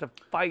best to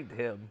fight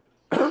him,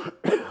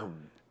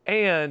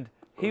 and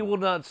he will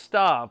not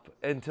stop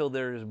until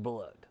there is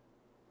blood?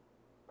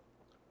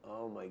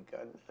 Oh my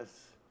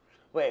goodness.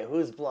 Wait,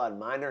 whose blood?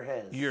 Mine or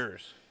his?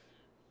 Yours.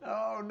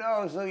 Oh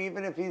no! So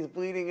even if he's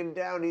bleeding and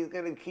down, he's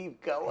gonna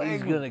keep going.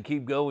 He's going to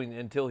keep going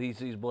until he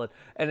sees blood.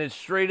 And it's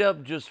straight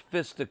up just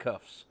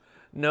fisticuffs.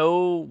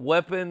 No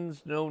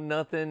weapons, no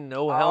nothing,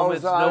 no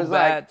helmets, so I no was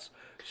like, bats.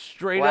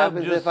 Straight What up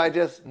happens just... if I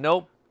just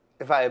Nope.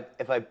 if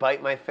I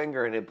bite my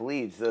finger and it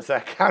bleeds? Does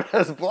that count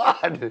as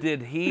blood?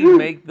 Did he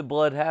make the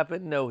blood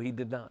happen? No, he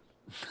did not.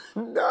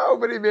 No,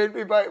 but he made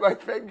me bite my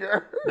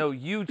finger. No,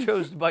 you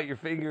chose to bite your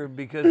finger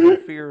because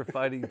of fear of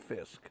fighting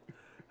Fisk.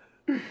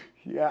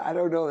 Yeah, I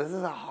don't know. This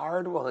is a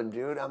hard one,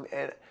 dude. I'm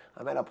at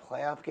a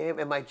playoff game.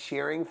 Am I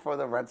cheering for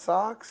the Red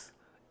Sox?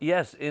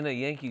 Yes, in a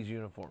Yankees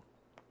uniform.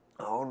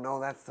 Oh no,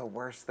 that's the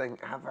worst thing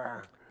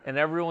ever. And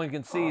everyone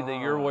can see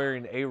that you're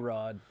wearing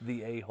A-Rod,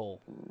 the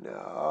a-hole.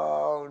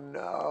 No,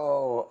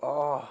 no.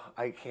 Oh,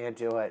 I can't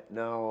do it.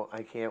 No,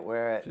 I can't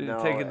wear it. So you're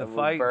no, taking the it would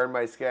fight? burn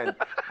my skin.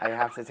 I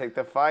have to take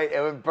the fight. It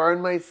would burn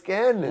my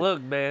skin.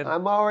 Look, man.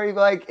 I'm already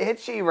like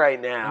itchy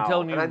right now. I'm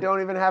telling you- and I don't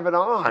even have it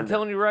on. I'm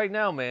telling you right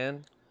now,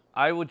 man,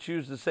 I would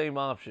choose the same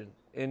option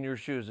in your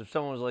shoes. If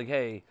someone was like,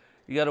 hey,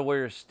 you got to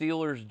wear a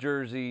Steelers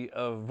jersey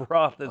of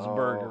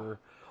Roethlisberger,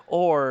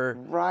 or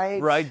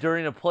Right.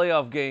 during a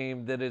playoff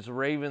game that is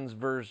Ravens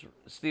versus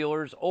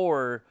Steelers,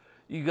 or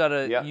you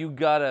gotta Yeah.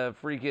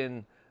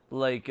 freaking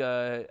like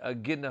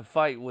get in a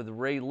fight with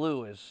Ray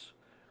Lewis.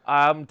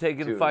 I'm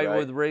taking a Dude, fight right.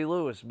 with Ray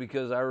Lewis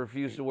because I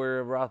refuse to wear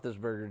a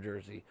Roethlisberger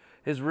jersey.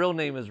 His real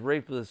name is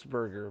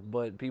Rapelessberger,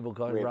 but people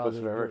call him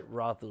Rapelessberger.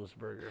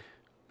 Roethlisberger.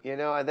 You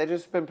know, they've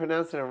just been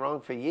pronouncing it wrong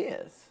for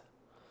years.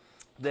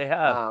 They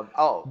have.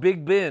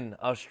 Big Ben,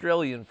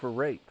 Australian for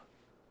rape.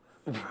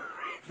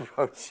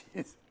 Oh,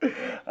 jeez.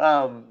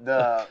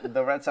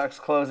 The Red Sox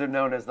closer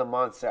known as the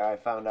Monster, I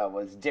found out,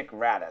 was Dick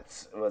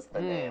Raditz was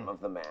the name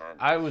of the man.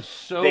 I was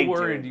so Big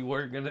worried dude. you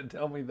weren't going to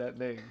tell me that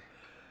name.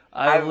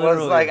 I was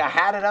literally- like, I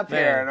had it up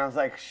here, Man. and I was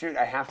like, shoot,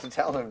 I have to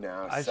tell him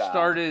now. I so.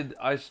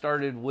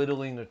 started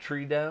whittling a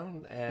tree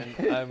down, and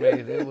I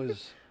mean,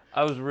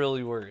 I was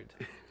really worried.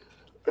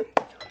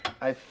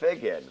 I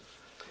figured.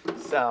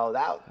 So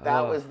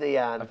that was the.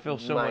 I feel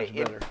so much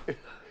better.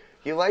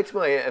 You liked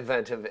my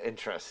event of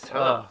interest,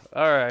 huh?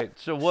 All right.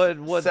 So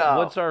what's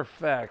So- our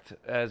fact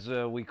as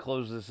we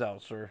close this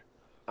out, sir?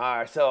 All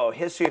right, so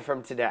history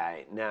from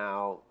today.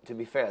 Now, to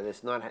be fair,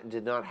 this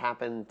did not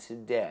happen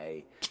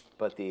today,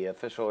 but the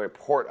official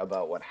report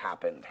about what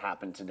happened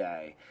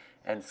today.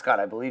 And Scott,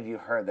 I believe you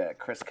heard that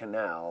Chris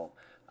Cornell,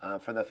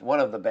 for one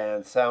of the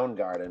band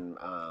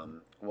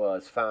Soundgarden,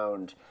 was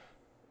found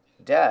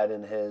dead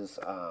in his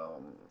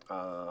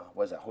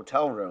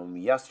hotel room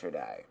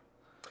yesterday.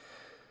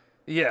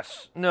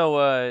 Yes.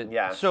 No.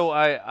 Yes. So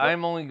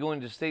I'm only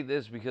going to state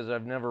this because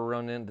I've never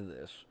run into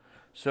this.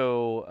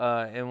 So,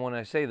 and when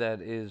I say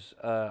that is,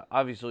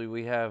 obviously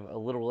we have a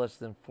little less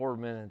than 4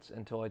 minutes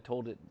until I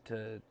told it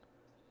to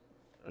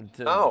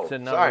not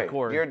sorry.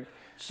 record.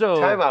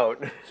 Time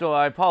out. So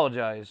I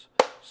apologize.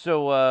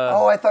 So.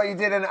 I thought I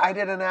did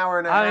an hour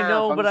and a half. I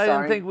know, I'm but I didn't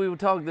sorry. think we would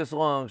talk this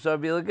long. So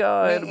I'd be like,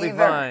 oh, Me it'll be either.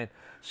 fine.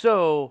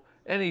 So,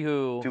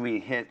 anywho. Do we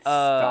hit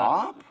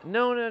stop?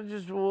 No,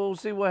 just we'll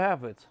see what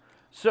happens.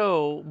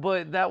 So,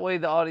 but that way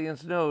the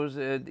audience knows,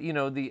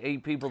 the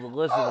 8 people that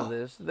listen to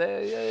this,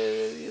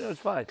 it's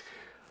fine.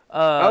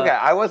 Okay,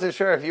 I wasn't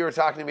sure if you were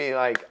talking to me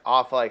like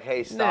off, like,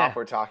 hey, stop, Nah.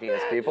 we're talking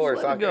as people, or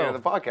Just let it talking go. to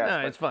the podcast. No,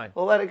 but it's fine.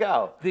 We'll let it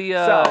go.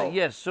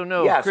 Yes,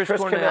 Chris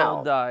Chris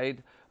Cornell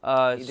died.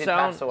 He did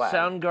pass away.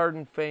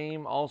 Soundgarden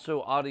fame,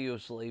 also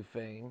Audioslave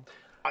fame.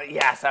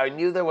 Yes, I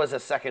knew there was a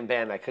second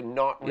band. I could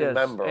not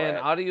remember and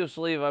it.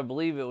 Audioslave, I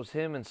believe it was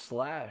him and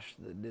Slash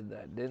that did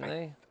that, didn't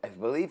they?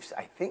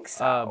 I think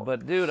so.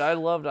 But dude, I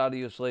loved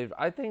Audioslave.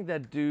 I think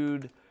that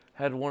dude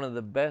had one of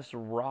the best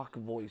rock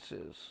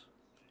voices.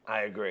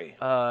 I agree.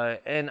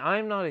 And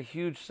I'm not a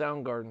huge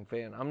Soundgarden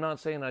fan. I'm not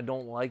saying I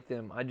don't like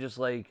them. I just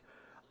I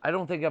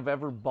don't think I've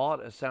ever bought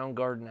a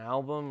Soundgarden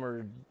album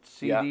or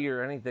CD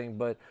or anything.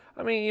 But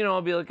I mean,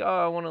 I'll be like,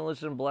 oh, I want to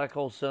listen to Black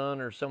Hole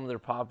Sun or some of their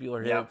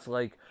popular hits.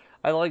 Like,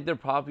 I like their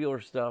popular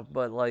stuff,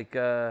 but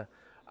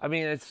I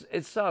mean,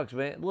 it sucks,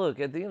 man. Look,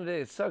 at the end of the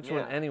day, it sucks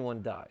when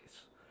anyone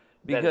dies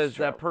because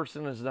that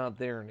person is not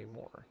there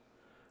anymore.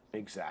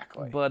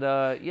 Exactly. But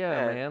man,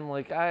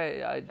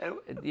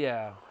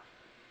 yeah.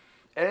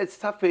 And it's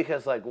tough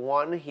because,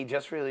 one, he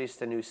just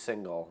released a new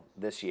single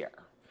this year.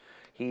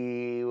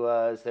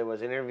 There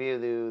was an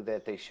interview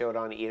that they showed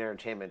on E!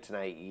 Entertainment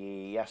Tonight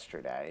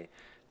yesterday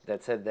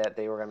that said that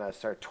they were going to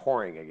start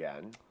touring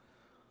again.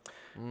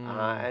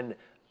 And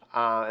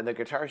the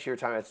guitarist you were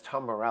talking about, it's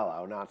Tom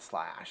Morello, not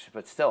Slash,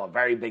 but still a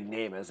very big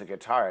name as a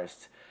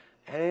guitarist.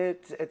 And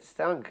it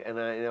stunk. And,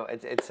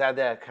 it's sad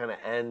that kind of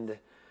end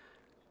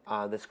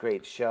this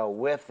great show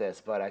with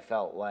this, but I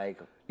felt like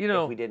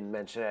if we didn't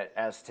mention it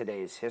as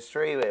today's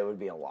history, it would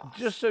be a loss.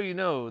 Just so you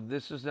know,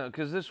 this is not,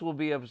 because this will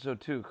be episode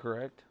 2,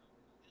 correct?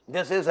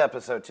 This is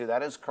episode 2.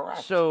 That is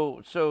correct.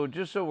 So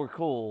just so we're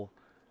cool,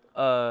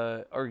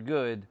 or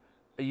good,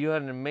 you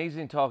had an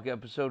amazing talk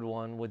episode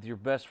 1 with your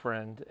best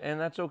friend, and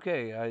that's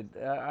okay.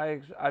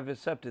 I've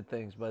accepted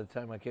things by the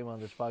time I came on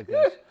this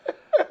podcast.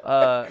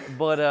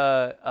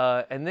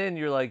 And then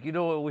you're like, you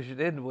know what we should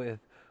end with?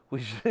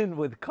 We should end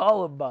with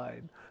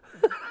Columbine.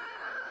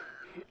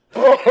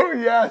 Oh,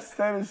 yes,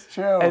 that is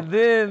true. And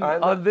then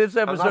on this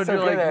episode, you're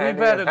like, we've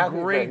had a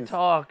great things.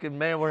 talk, and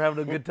man, we're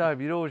having a good time.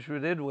 You know what we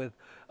should end with?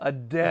 A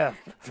death.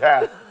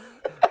 Death.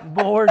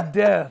 More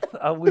death.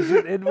 We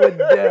should end with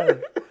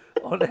death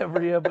on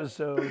every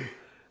episode.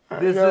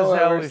 This is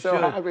how we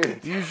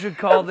should. You should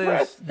call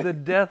this the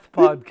Death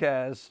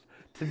Podcast.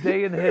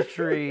 Today in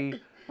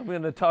history, I'm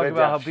going to talk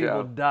about how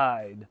people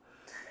died.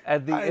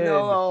 At the end,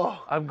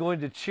 I'm going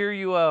to cheer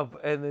you up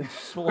and then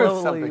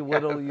slowly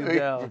whittle you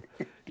down.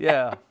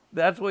 Yeah,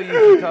 that's what you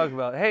should talk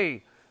about.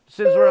 Hey,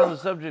 since we're on the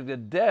subject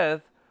of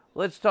death,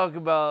 let's talk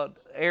about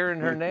Aaron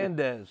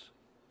Hernandez.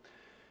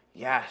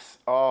 Yes.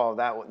 Oh,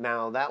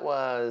 that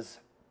was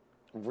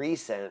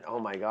recent. Oh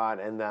my God.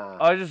 And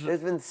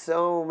there's been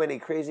so many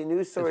crazy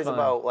news stories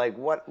about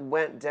what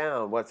went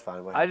down. What's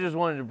fine? I just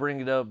wanted to bring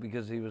it up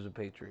because he was a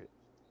Patriot.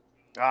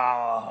 Oh,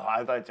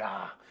 I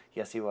thought.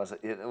 Yes, he was.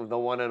 The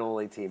one and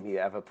only team he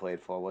ever played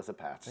for was the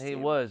Pats. He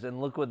was, and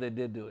look what they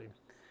did to him.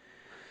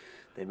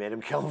 They made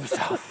him kill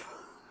himself.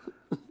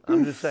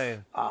 I'm just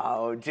saying.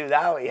 Oh, dude,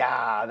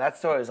 that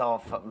story is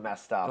all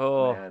messed up,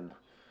 man.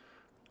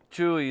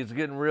 Chewy, it's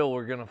getting real.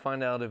 We're going to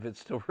find out if it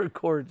still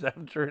records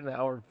after an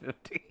hour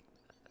 50.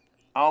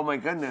 Oh, my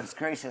goodness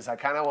gracious. I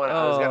kind of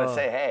I was going to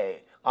say,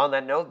 hey, on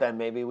that note, then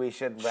maybe we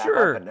should wrap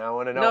up. And now I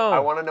want to know. No. I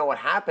want to know what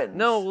happens.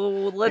 No,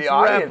 let's the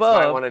wrap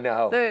up. I want to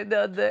know.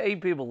 The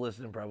 8 people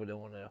listening probably don't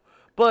want to know.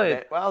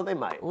 But they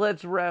might.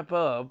 Let's wrap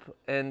up,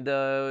 and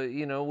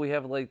we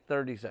have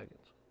 30 seconds.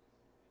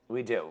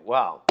 We do.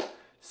 Well,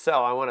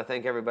 so I want to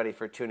thank everybody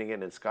for tuning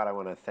in, and Scott, I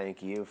want to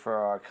thank you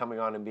for coming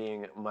on and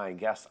being my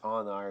guest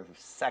on our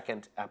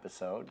second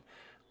episode,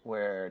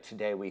 where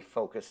today we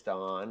focused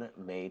on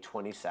May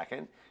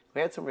 22nd.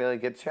 We had some really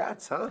good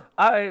chats, huh?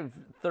 I've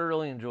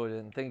thoroughly enjoyed it,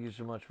 and thank you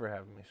so much for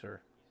having me,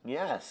 sir.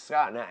 Yes,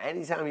 Scott. Now,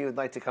 anytime you would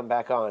like to come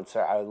back on,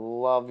 sir, I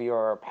love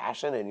your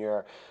passion and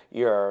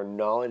your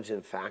knowledge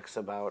and facts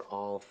about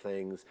all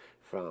things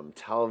from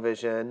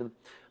television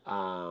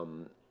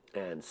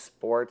and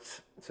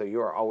sports. So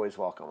you are always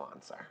welcome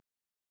on, sir.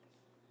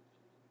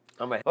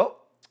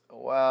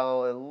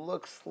 Well, it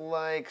looks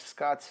like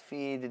Scott's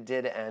feed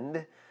did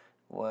end.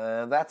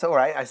 Well, that's all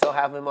right. I still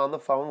have him on the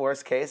phone,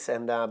 worst case.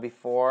 And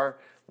before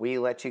we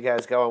let you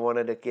guys go, I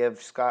wanted to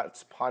give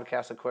Scott's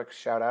podcast a quick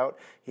shout out.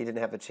 He didn't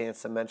have a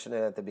chance to mention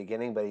it at the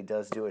beginning, but he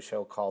does do a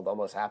show called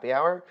Almost Happy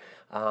Hour.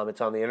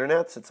 It's on the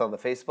internet, it's on the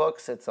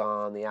Facebooks, it's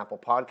on the Apple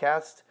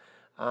Podcast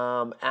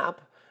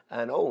app.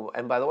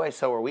 And by the way,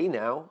 so are we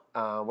now.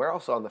 We're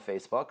also on the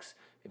Facebooks.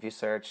 If you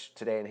search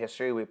Today in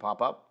History, we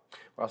pop up.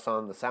 We're also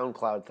on the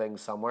SoundCloud thing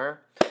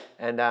somewhere.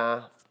 And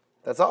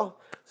that's all.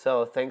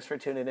 So thanks for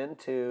tuning in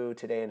to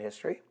Today in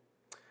History.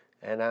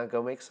 And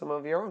go make some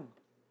of your own.